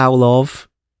fell afoul of.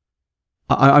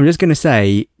 I'm just going to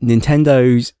say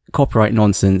Nintendo's copyright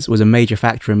nonsense was a major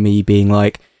factor in me being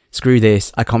like, screw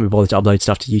this, I can't be bothered to upload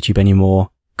stuff to YouTube anymore.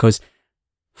 Because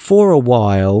for a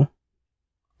while,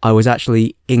 I was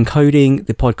actually encoding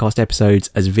the podcast episodes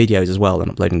as videos as well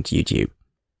and uploading them to YouTube.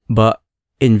 But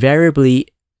invariably,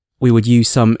 we would use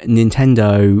some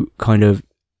Nintendo kind of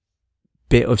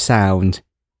bit of sound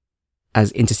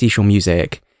as interstitial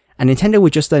music. And Nintendo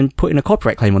would just then put in a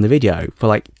copyright claim on the video for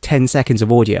like 10 seconds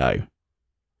of audio.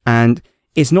 And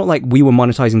it's not like we were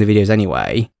monetizing the videos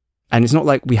anyway. And it's not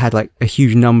like we had like a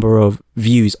huge number of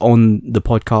views on the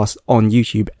podcast on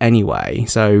YouTube anyway.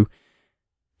 So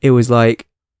it was like,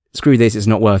 screw this, it's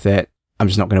not worth it. I'm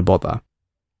just not going to bother.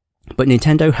 But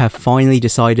Nintendo have finally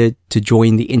decided to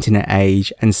join the internet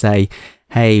age and say,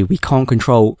 hey, we can't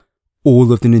control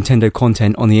all of the Nintendo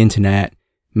content on the internet.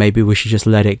 Maybe we should just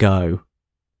let it go.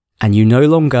 And you no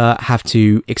longer have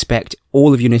to expect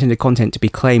all of your Nintendo content to be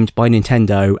claimed by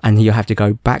Nintendo, and you have to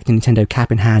go back to Nintendo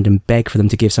cap in hand and beg for them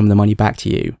to give some of the money back to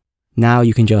you. Now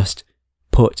you can just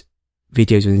put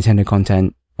videos with Nintendo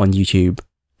content on YouTube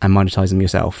and monetize them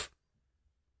yourself.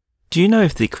 Do you know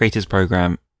if the creators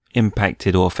program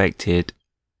impacted or affected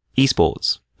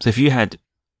esports? So if you had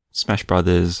Smash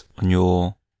Brothers on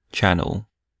your channel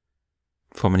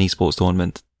from an esports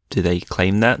tournament, do they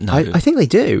claim that? No. I think they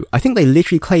do. I think they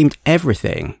literally claimed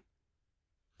everything.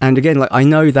 And again, like, I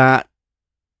know that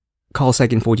Carl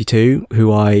Sagan42,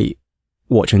 who I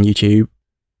watch on YouTube,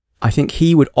 I think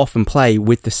he would often play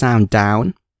with the sound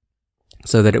down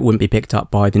so that it wouldn't be picked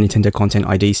up by the Nintendo Content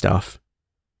ID stuff.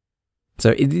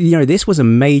 So, this was a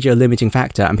major limiting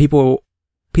factor, and people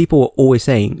people are always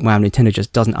saying, wow, Nintendo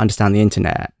just doesn't understand the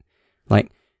internet.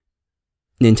 Like,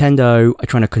 Nintendo are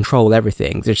trying to control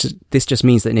everything. This just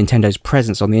means that Nintendo's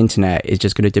presence on the internet is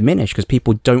just going to diminish because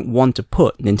people don't want to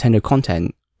put Nintendo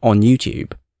content on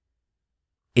YouTube.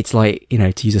 It's like, you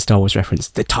know, to use a Star Wars reference,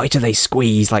 the tighter they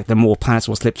squeeze, like the more planets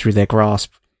will slip through their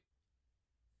grasp.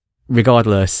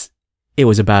 Regardless, it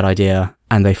was a bad idea,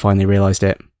 and they finally realised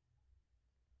it.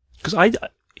 Because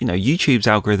YouTube's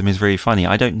algorithm is very funny.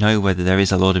 I don't know whether there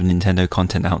is a lot of Nintendo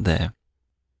content out there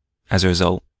as a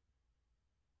result.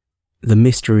 The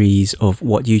mysteries of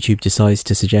what YouTube decides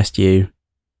to suggest you.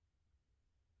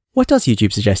 What does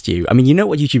YouTube suggest you? I mean, you know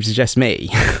what YouTube suggests me.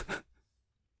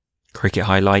 Cricket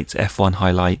highlights, F1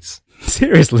 highlights.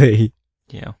 Seriously?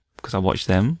 Yeah, because I watch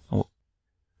them.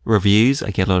 Reviews,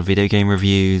 I get a lot of video game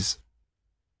reviews.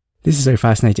 This is so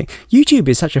fascinating. YouTube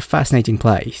is such a fascinating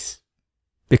place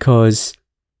because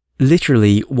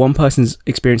literally one person's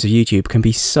experience of YouTube can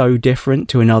be so different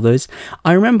to another's.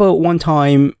 I remember one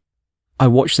time I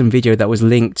watched some video that was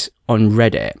linked on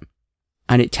Reddit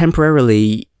and it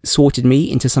temporarily sorted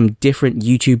me into some different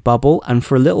YouTube bubble, and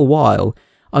for a little while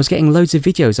I was getting loads of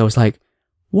videos. I was like,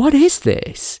 what is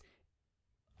this?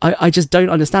 I just don't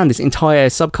understand this entire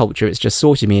subculture it's just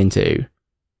sorted me into.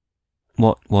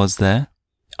 What was there?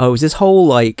 Oh, it was this whole,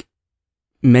 like,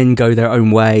 men go their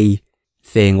own way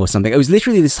thing or something. It was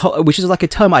literally this whole, which is like a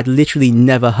term I'd literally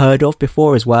never heard of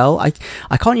before as well. I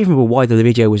can't even remember why the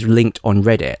video was linked on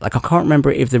Reddit. Like, I can't remember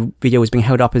if the video was being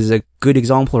held up as a good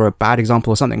example or a bad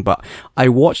example or something, but I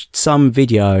watched some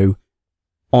video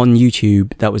on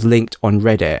YouTube that was linked on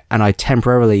Reddit, and I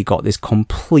temporarily got this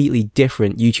completely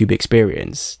different YouTube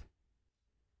experience.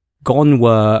 Gone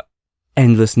were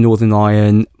endless Northern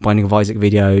Lion, Binding of Isaac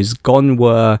videos. Gone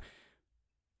were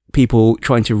people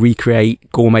trying to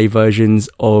recreate gourmet versions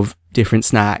of different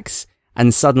snacks,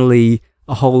 and suddenly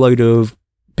a whole load of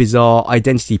bizarre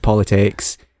identity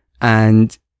politics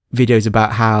and videos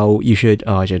about how you should,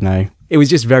 I don't know. It was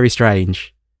just very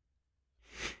strange.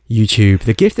 YouTube,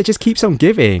 the gift that just keeps on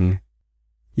giving.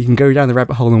 You can go down the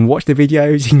rabbit hole and watch the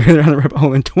videos. You can go down the rabbit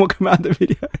hole and talk about the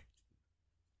video.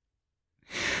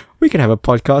 We could have a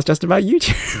podcast just about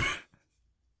YouTube.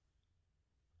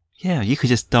 Yeah, you could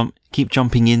just keep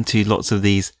jumping into lots of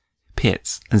these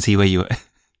pits and see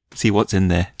what's in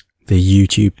there. The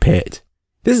YouTube pit.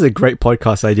 This is a great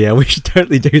podcast idea. We should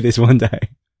totally do this one day.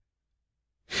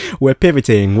 We're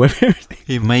pivoting.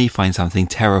 You may find something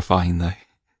terrifying though.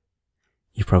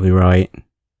 You're probably right.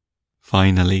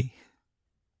 Finally.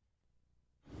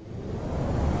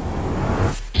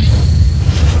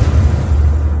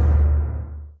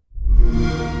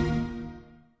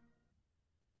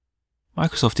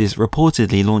 Microsoft is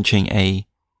reportedly launching a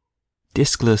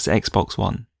diskless Xbox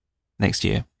One next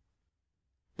year.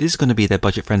 This is going to be their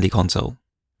budget-friendly console,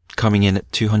 coming in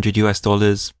at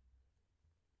 $200.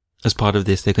 As part of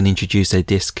this, they're going to introduce a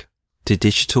disc to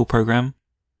digital program.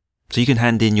 So you can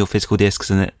hand in your physical discs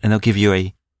and they'll give you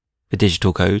a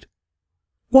digital code.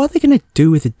 What are they going to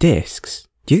do with the discs?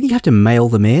 Do you think you have to mail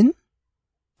them in?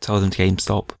 Sell them to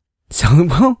GameStop. So,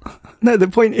 well, no, the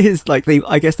point is, like,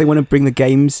 I guess they want to bring the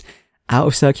games out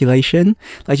of circulation.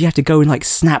 Like, you have to go and, like,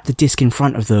 snap the disc in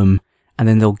front of them, and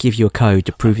then they'll give you a code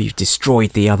to prove you've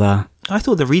destroyed the other. I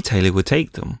thought the retailer would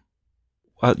take them.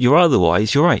 Well, you're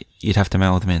right. You'd have to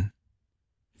mail them in.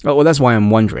 Oh, well, that's why I'm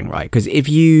wondering, right? Because if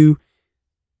you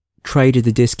traded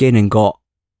the disc in and got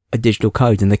a digital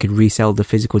code, then they could resell the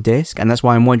physical disc. And that's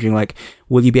why I'm wondering, like,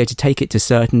 will you be able to take it to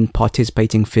certain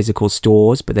participating physical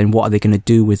stores? But then what are they going to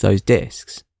do with those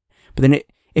discs? But then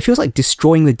it feels like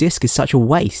destroying the disc is such a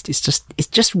waste. It's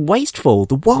just wasteful.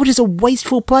 The world is a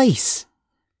wasteful place.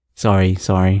 Sorry.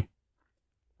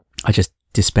 I just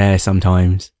despair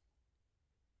sometimes.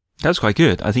 That's quite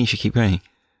good. I think you should keep going.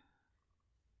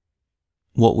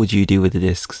 What would you do with the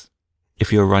discs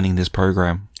if you were running this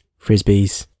program?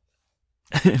 Frisbees.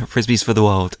 Frisbees for the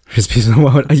world. Frisbees for the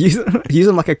world. I use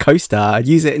them like a coaster. I'd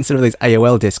use it in some of those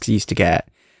AOL discs you used to get.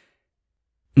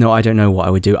 No, I don't know what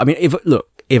I would do. I mean,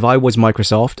 if I was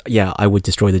Microsoft, yeah, I would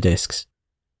destroy the discs.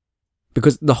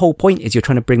 Because the whole point is you're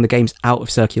trying to bring the games out of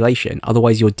circulation.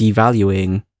 Otherwise, you're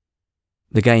devaluing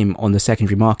the game on the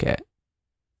secondary market.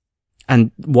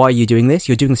 And why are you doing this?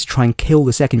 You're doing this to try and kill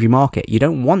the secondary market. You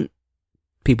don't want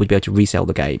people to be able to resell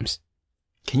the games.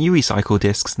 Can you recycle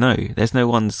discs? No. There's no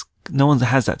one that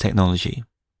has that technology.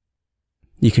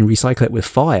 You can recycle it with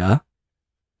fire.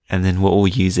 And then we'll all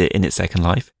use it in its second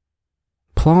life.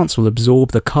 Plants will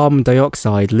absorb the carbon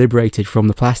dioxide liberated from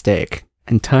the plastic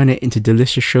and turn it into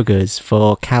delicious sugars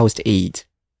for cows to eat.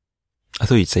 I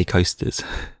thought you'd say coasters.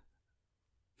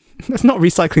 That's not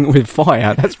recycling it with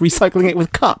fire. That's recycling it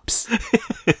with cups.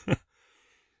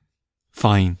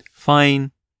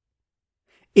 Fine.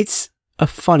 It's a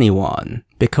funny one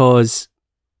because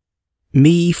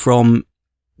me from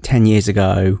 10 years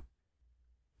ago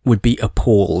would be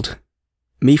appalled.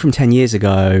 Me from 10 years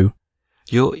ago...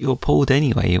 You're appalled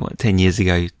anyway, 10 years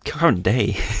ago, current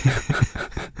day.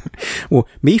 Well,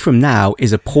 me from now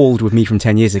is appalled with me from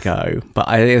 10 years ago, but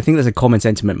I think there's a common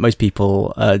sentiment. Most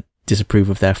people disapprove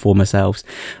of their former selves,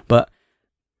 but...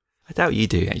 I doubt you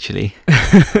do, actually.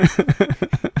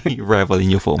 You revel in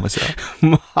your former self.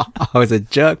 I was a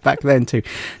jerk back then too.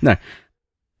 No.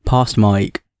 Past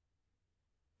Mike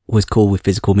was cool with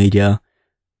physical media.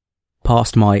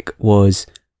 Past Mike was,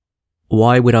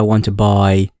 why would I want to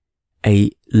buy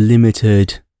a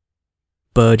limited,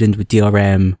 burdened with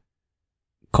DRM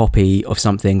copy of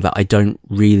something that I don't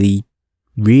really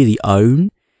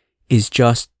own? Is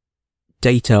just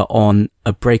data on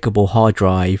a breakable hard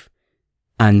drive,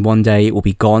 and one day it will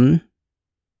be gone,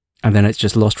 and then it's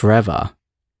just lost forever,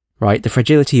 right? The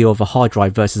fragility of a hard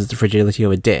drive versus the fragility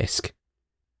of a disk.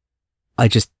 I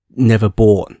just never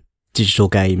bought digital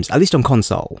games, at least on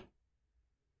console.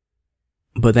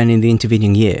 But then in the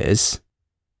intervening years,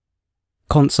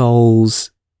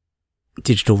 consoles'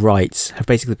 digital rights have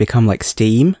basically become like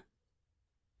Steam.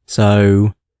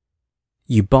 So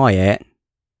you buy it,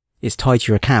 it's tied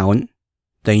to your account,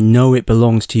 they know it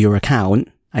belongs to your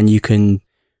account, and you can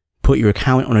put your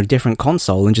account on a different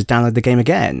console and just download the game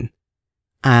again.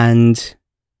 And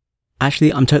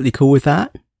actually, I'm totally cool with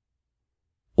that.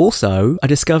 Also, I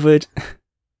discovered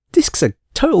discs are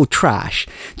total trash.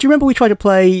 Do you remember we tried to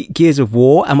play Gears of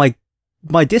War and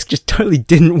my disc just totally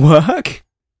didn't work?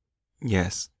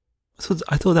 Yes.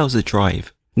 I thought that was a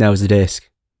drive. No, it was a disc.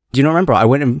 Do you not remember? I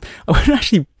went and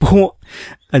actually bought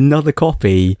another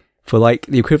copy for like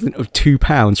the equivalent of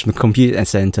 £2 from the computer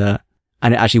centre,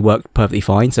 and it actually worked perfectly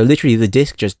fine. So literally the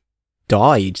disc just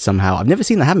died somehow. I've never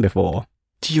seen that happen before.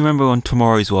 Do you remember on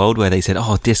Tomorrow's World where they said,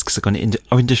 oh, discs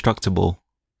are indestructible?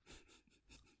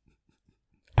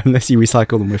 Unless you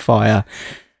recycle them with fire.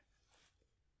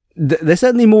 They're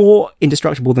certainly more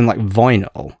indestructible than like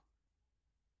vinyl.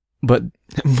 But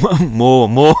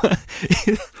more.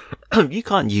 You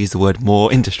can't use the word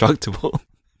more indestructible.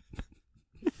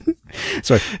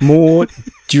 Sorry, more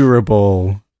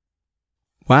durable.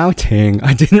 Wow, Ting,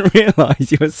 I didn't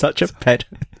realise you were such a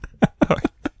pedant.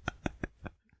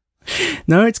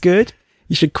 No, it's good.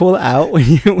 You should call it out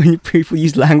when people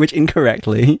use language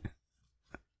incorrectly.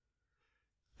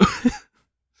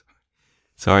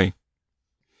 Sorry.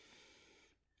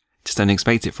 Just don't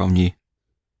expect it from you.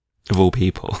 Of all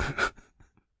people.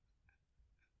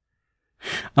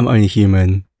 I'm only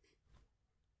human.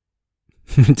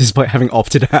 Despite having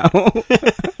opted out.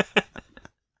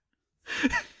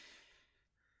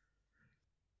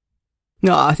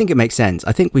 No, I think it makes sense.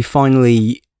 I think we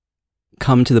finally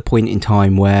come to the point in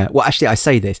time where... Well, actually, I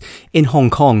say this. In Hong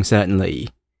Kong, certainly,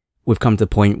 we've come to the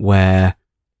point where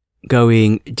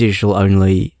going digital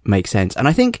only makes sense. And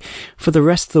I think for the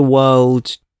rest of the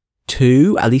world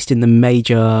too, at least in the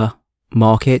major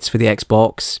markets for the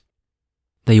Xbox,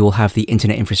 they will have the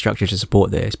internet infrastructure to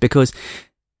support this. Because,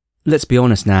 let's be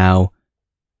honest now,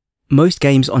 most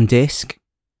games on disc,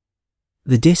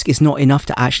 the disc is not enough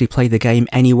to actually play the game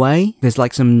anyway. There's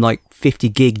like some 50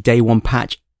 gig day one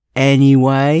patch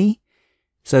anyway.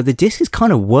 So the disc is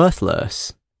kind of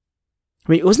worthless.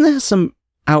 I mean, wasn't there some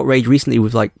outrage recently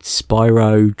with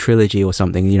Spyro Trilogy or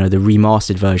something, the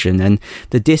remastered version, and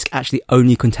the disc actually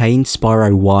only contained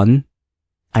Spyro 1,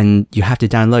 and you have to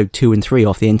download 2 and 3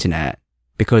 off the internet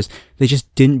because they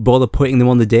just didn't bother putting them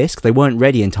on the disc. They weren't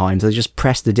ready in time, so they just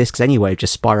pressed the discs anyway,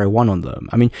 just Spyro 1 on them.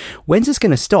 I mean, when's this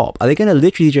going to stop? Are they going to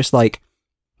literally just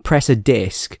press a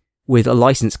disc with a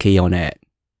license key on it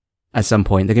at some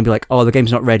point? They're going to be like, oh, the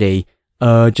game's not ready.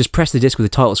 Just press the disc with a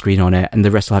title screen on it and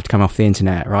the rest will have to come off the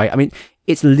internet, right? I mean,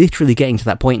 it's literally getting to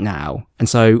that point now. And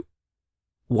so,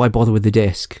 why bother with the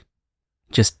disc?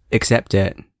 Just accept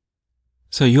it.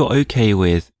 So you're okay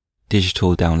with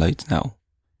digital downloads now?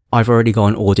 I've already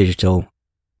gone all digital.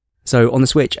 So on the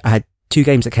Switch, I had 2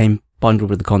 games that came bundled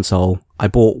with the console. I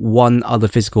bought 1 other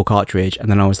physical cartridge and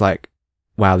then I was like,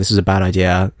 wow, this is a bad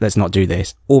idea. Let's not do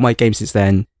this. All my games since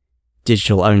then,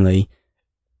 digital only.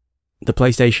 The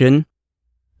PlayStation,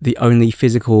 the only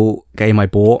physical game I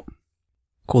bought,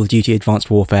 Call of Duty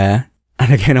Advanced Warfare.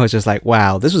 And again, I was just like,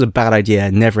 wow, this was a bad idea.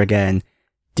 Never again.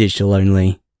 Digital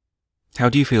only. How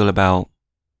do you feel about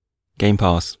Game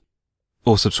Pass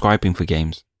or subscribing for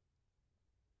games?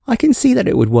 I can see that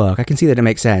it would work. I can see that it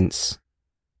makes sense.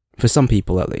 For some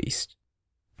people, at least.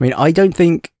 I mean, I don't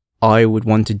think I would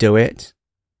want to do it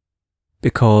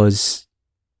because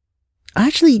I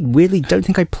actually weirdly don't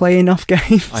think I play enough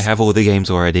games. I have all the games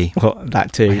already. Well,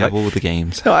 that too. I have all the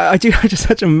games. No, I do have just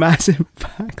such a massive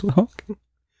backlog.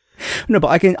 No, but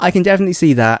I can definitely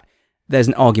see that there's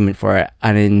an argument for it,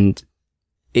 and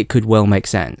it could well make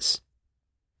sense.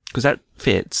 Because that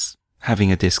fits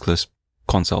having a discless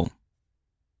console.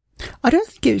 I don't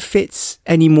think it fits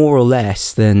any more or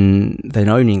less than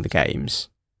owning the games.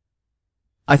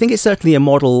 I think it's certainly a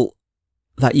model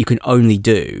that you can only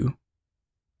do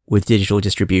with digital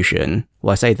distribution.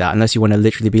 Well, I say that unless you want to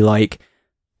literally be like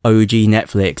OG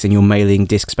Netflix and you're mailing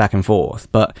discs back and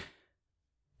forth, but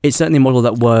it's certainly a model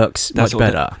that works much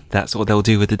better. That's what they'll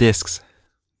do with the discs.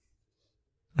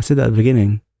 I said that at the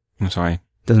beginning. I'm sorry.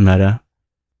 Doesn't matter.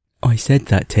 Oh, I said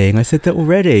that, Ting. I said that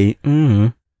already.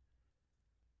 One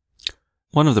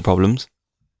of the problems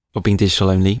of being digital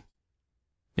only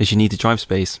is you need the drive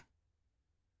space.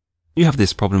 You have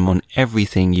this problem on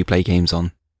everything you play games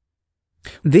on.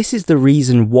 This is the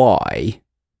reason why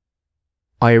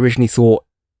I originally thought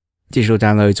digital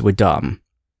downloads were dumb.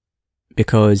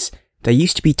 Because they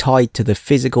used to be tied to the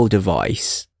physical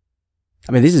device.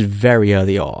 I mean, this is very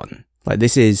early on. Like,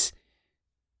 this is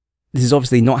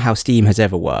obviously not how Steam has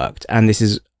ever worked. And this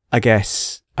is, I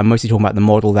guess, I'm mostly talking about the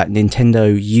model that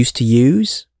Nintendo used to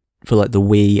use for like the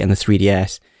Wii and the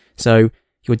 3DS. So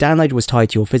your download was tied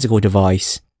to your physical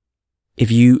device. If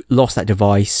you lost that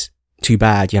device, too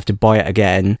bad, you have to buy it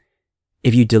again.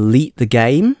 If you delete the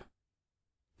game,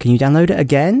 can you download it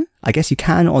again? I guess you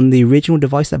can on the original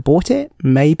device that bought it,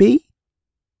 maybe.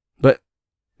 But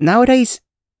nowadays,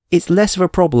 it's less of a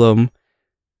problem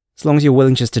as long as you're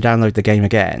willing just to download the game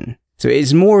again. So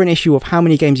it's more an issue of how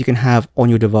many games you can have on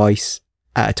your device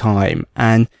at a time.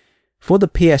 And for the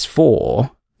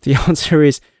PS4, the answer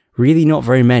is really not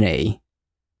very many.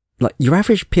 Like, your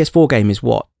average PS4 game is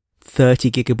what? 30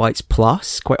 gigabytes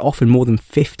plus, quite often more than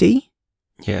 50.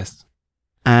 Yes.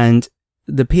 And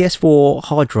the PS4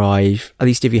 hard drive, at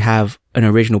least if you have an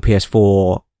original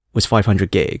PS4, was 500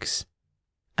 gigs.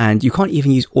 And you can't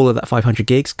even use all of that 500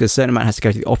 gigs because a certain amount has to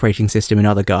go to the operating system and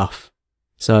other guff.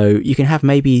 So you can have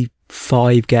maybe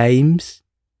 5 games.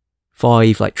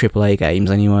 5 like AAA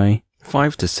games anyway.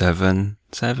 5 to 7.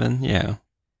 7, yeah.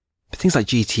 But things like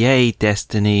GTA,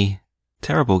 Destiny,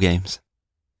 terrible games.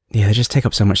 Yeah, they just take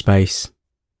up so much space.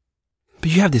 But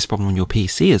you have this problem on your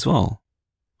PC as well.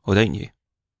 Or don't you?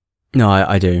 No,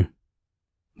 I do.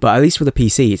 But at least with a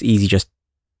PC, it's easy just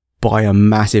buy a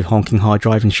massive honking hard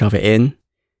drive and shove it in.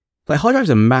 Like, hard drives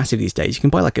are massive these days. You can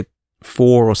buy like a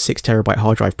 4 or 6 terabyte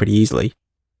hard drive pretty easily.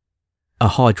 A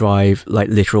hard drive, like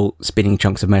literal spinning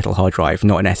chunks of metal hard drive,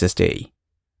 not an SSD.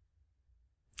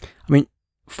 I mean,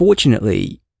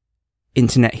 fortunately,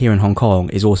 internet here in Hong Kong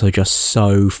is also just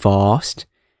so fast.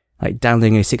 Like,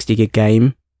 downloading a 60 gig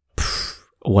game,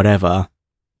 whatever.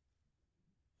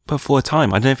 But for a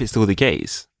time, I don't know if it's still the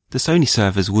case, the Sony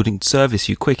servers wouldn't service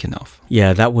you quick enough.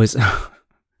 Yeah, that was...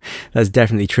 that's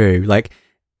definitely true. Like,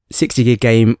 60 gig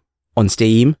game on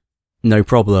Steam, no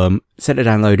problem. Set it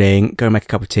downloading, go make a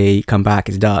cup of tea, come back,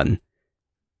 it's done.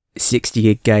 60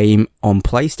 gig game on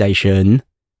PlayStation,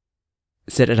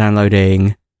 set it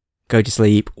downloading, go to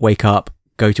sleep, wake up,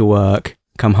 go to work,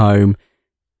 come home.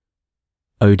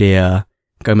 Oh dear,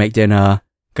 go make dinner,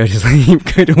 go to sleep,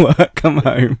 go to work, come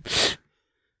home.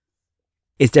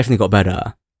 It's definitely got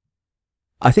better.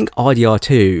 I think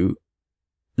RDR2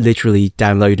 literally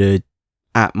downloaded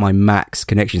at my max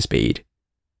connection speed.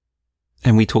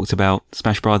 And we talked about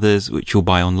Smash Brothers, which you'll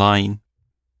buy online.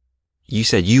 You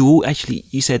said you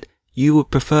would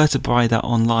prefer to buy that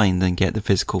online than get the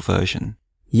physical version.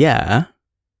 Yeah.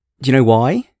 Do you know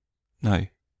why? No.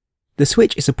 The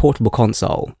Switch is a portable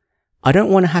console. I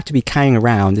don't want to have to be carrying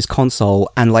around this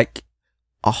console and like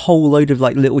a whole load of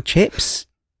like little chips.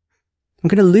 I'm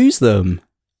going to lose them.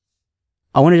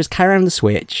 I want to just carry around the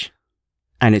Switch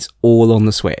and it's all on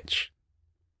the Switch.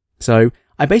 So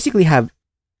I basically have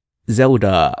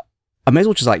Zelda. I may as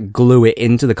well just like glue it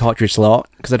into the cartridge slot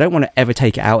because I don't want to ever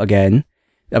take it out again.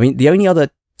 I mean, the only other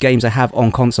games I have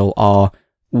on console are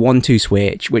 1-2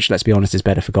 Switch, which let's be honest is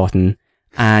better forgotten,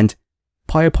 and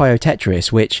Puyo Puyo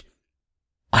Tetris, which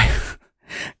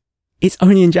it's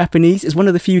only in Japanese. It's one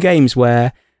of the few games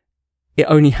where it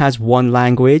only has one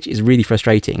language. It's really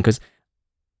frustrating because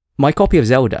my copy of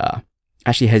Zelda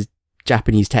actually has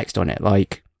Japanese text on it.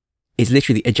 Like, it's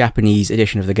literally a Japanese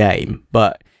edition of the game,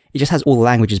 but it just has all the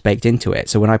languages baked into it.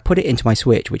 So when I put it into my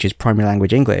Switch, which is primary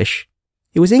language English,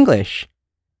 it was English.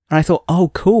 And I thought, oh,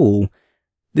 cool.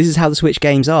 This is how the Switch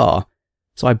games are.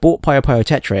 So I bought Puyo Puyo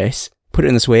Tetris, put it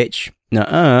in the Switch.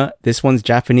 Nuh-uh, this one's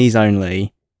Japanese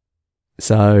only.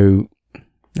 So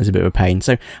there's a bit of a pain.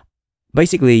 So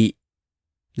basically,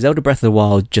 Zelda Breath of the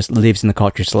Wild just lives in the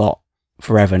cartridge slot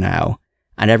forever now,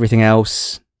 and everything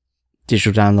else,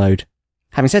 digital download.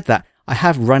 Having said that, I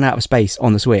have run out of space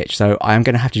on the Switch, so I am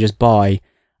going to have to just buy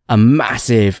a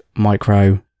massive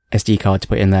micro SD card to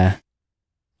put in there.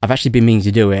 I've actually been meaning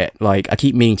to do it. Like, I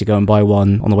keep meaning to go and buy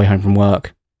one on the way home from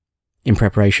work in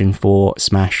preparation for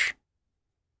Smash.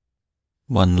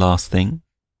 One last thing.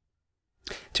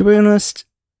 To be honest,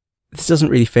 this doesn't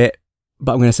really fit,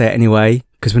 but I'm going to say it anyway,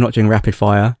 because we're not doing rapid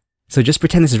fire. So just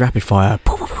pretend this is rapid fire.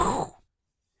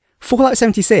 Fallout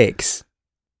 76.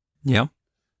 Yeah.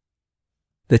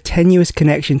 The tenuous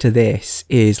connection to this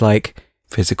is like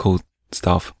Physical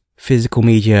stuff. physical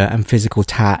media and physical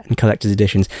tat and collector's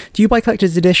editions. Do you buy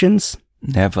collector's editions?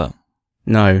 Never.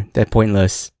 No, they're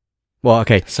pointless. Well,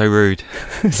 okay. So rude.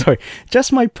 Sorry.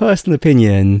 Just my personal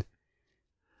opinion.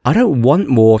 I don't want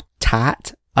more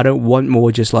tat. I don't want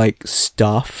more just like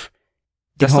stuff.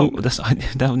 No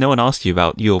one asked you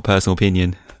about your personal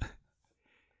opinion.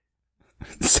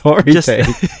 Sorry,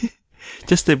 Dave.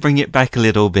 Just to bring it back a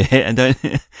little bit and don't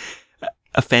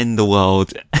offend the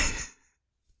world.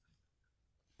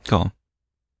 Go on.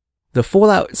 The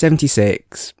Fallout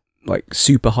 76, like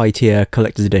super high tier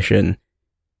collector's edition,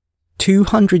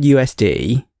 200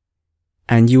 USD,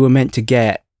 and you were meant to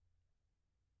get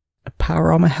a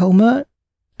power armor helmet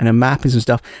and a map and some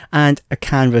stuff and a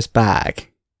canvas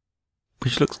bag.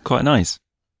 Which looks quite nice.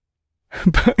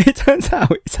 But it turns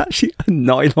out it's actually a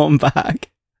nylon bag.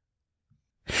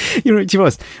 You know, to be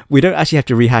honest, we don't actually have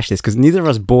to rehash this because neither of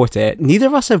us bought it. Neither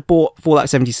of us have bought Fallout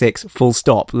 76 full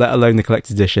stop, let alone the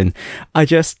collector's edition. I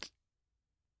can't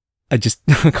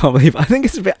believe it. I think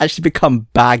it's actually become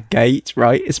Baggate,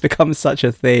 right? It's become such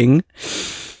a thing.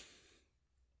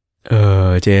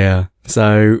 Oh dear.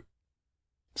 So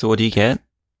what do you get?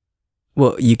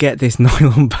 Well, you get this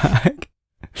nylon bag,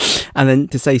 and then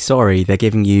to say sorry, they're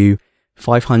giving you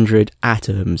 500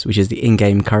 atoms, which is the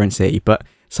in-game currency, but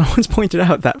someone's pointed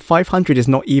out that 500 is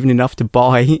not even enough to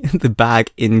buy the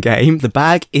bag in-game. The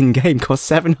bag in-game costs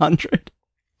 700.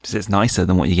 Because it's nicer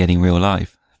than what you get in real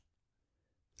life.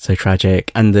 So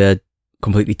tragic. And the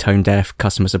completely tone-deaf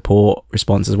customer support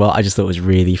response as well, I just thought was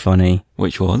really funny.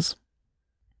 Which was?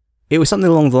 It was something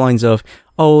along the lines of,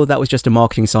 oh, that was just a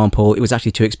marketing sample. It was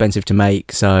actually too expensive to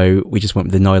make, so we just went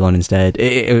with the nylon instead.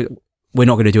 We're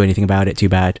not going to do anything about it, too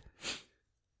bad.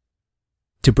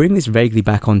 To bring this vaguely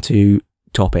back onto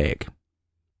topic,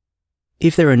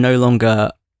 if there are no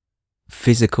longer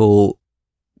physical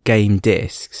game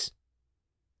discs,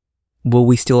 will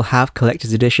we still have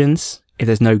collector's editions? If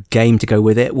there's no game to go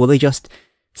with it, will they just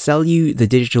sell you the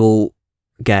digital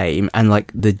game and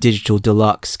like the digital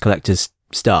deluxe collector's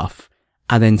stuff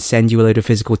and then send you a load of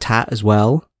physical tat as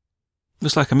well?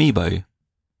 Looks like Amiibo.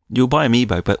 You'll buy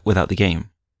Amiibo but without the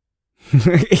game.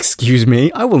 Excuse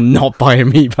me, I will not buy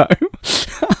Amiibo.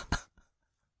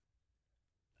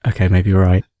 Okay, maybe you're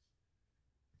right.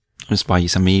 I'll just buy you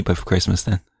some Amiibo for Christmas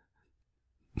then.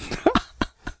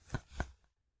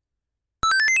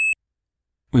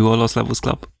 We were Lost Levels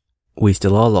Club. We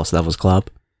still are Lost Levels Club.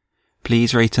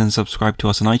 Please rate and subscribe to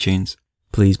us on iTunes.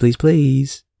 Please, please,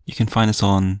 please. You can find us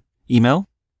on email.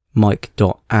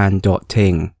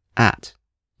 mike.and.ting at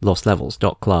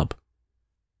lostlevels.club.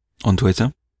 On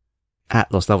Twitter.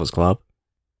 At Lost Levels Club.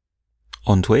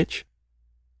 On Twitch.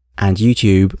 And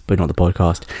YouTube, but not the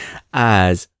podcast,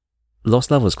 as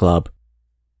Lost Levels Club.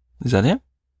 Is that it?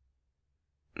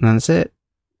 And that's it.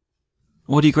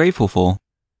 What are you grateful for?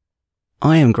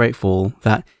 I am grateful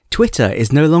that Twitter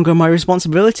is no longer my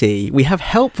responsibility. We have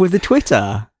help with the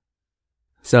Twitter.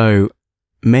 So,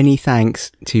 many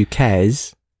thanks to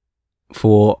Kez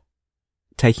for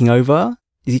taking over.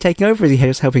 Is he taking over or is he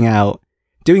just helping out?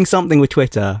 Doing something with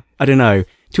Twitter. I don't know.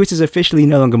 Twitter's officially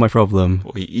no longer my problem.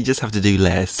 Well, you just have to do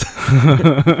less.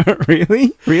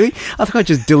 Really? Really? I thought I'd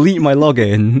just delete my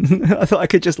login. I thought I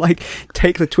could just like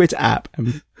take the Twitter app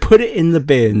and put it in the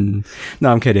bin.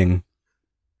 No, I'm kidding.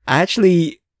 I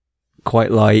actually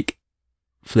quite like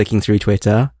flicking through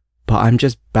Twitter, but I'm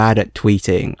just bad at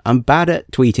tweeting. I'm bad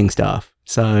at tweeting stuff.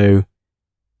 So,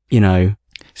 you know.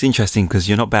 It's interesting because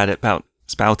you're not bad at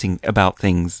spouting about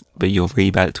things, but you're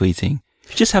really bad at tweeting.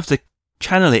 You just have to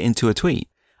channel it into a tweet.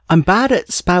 I'm bad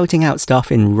at spouting out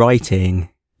stuff in writing,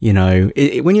 you know.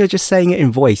 When you're just saying it in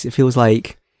voice, it feels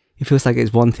like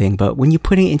it's one thing, but when you're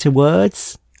putting it into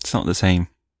words, it's not the same.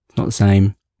 It's not the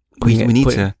same. We need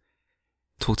to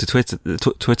talk to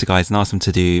Twitter guys and ask them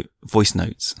to do voice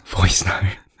notes. Voice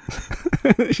note.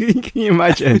 Can you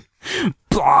imagine?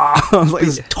 Blah! Like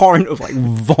this torrent of like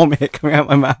vomit coming out of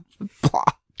my mouth. Blah!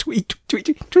 Tweet.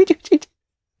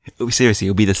 Seriously,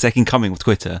 it'll be the second coming of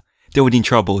Twitter. They're already in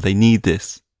trouble. They need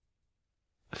this.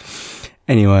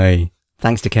 Anyway,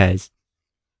 thanks to Kez.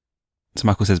 So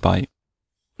Michael says bye.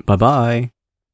 Bye-bye.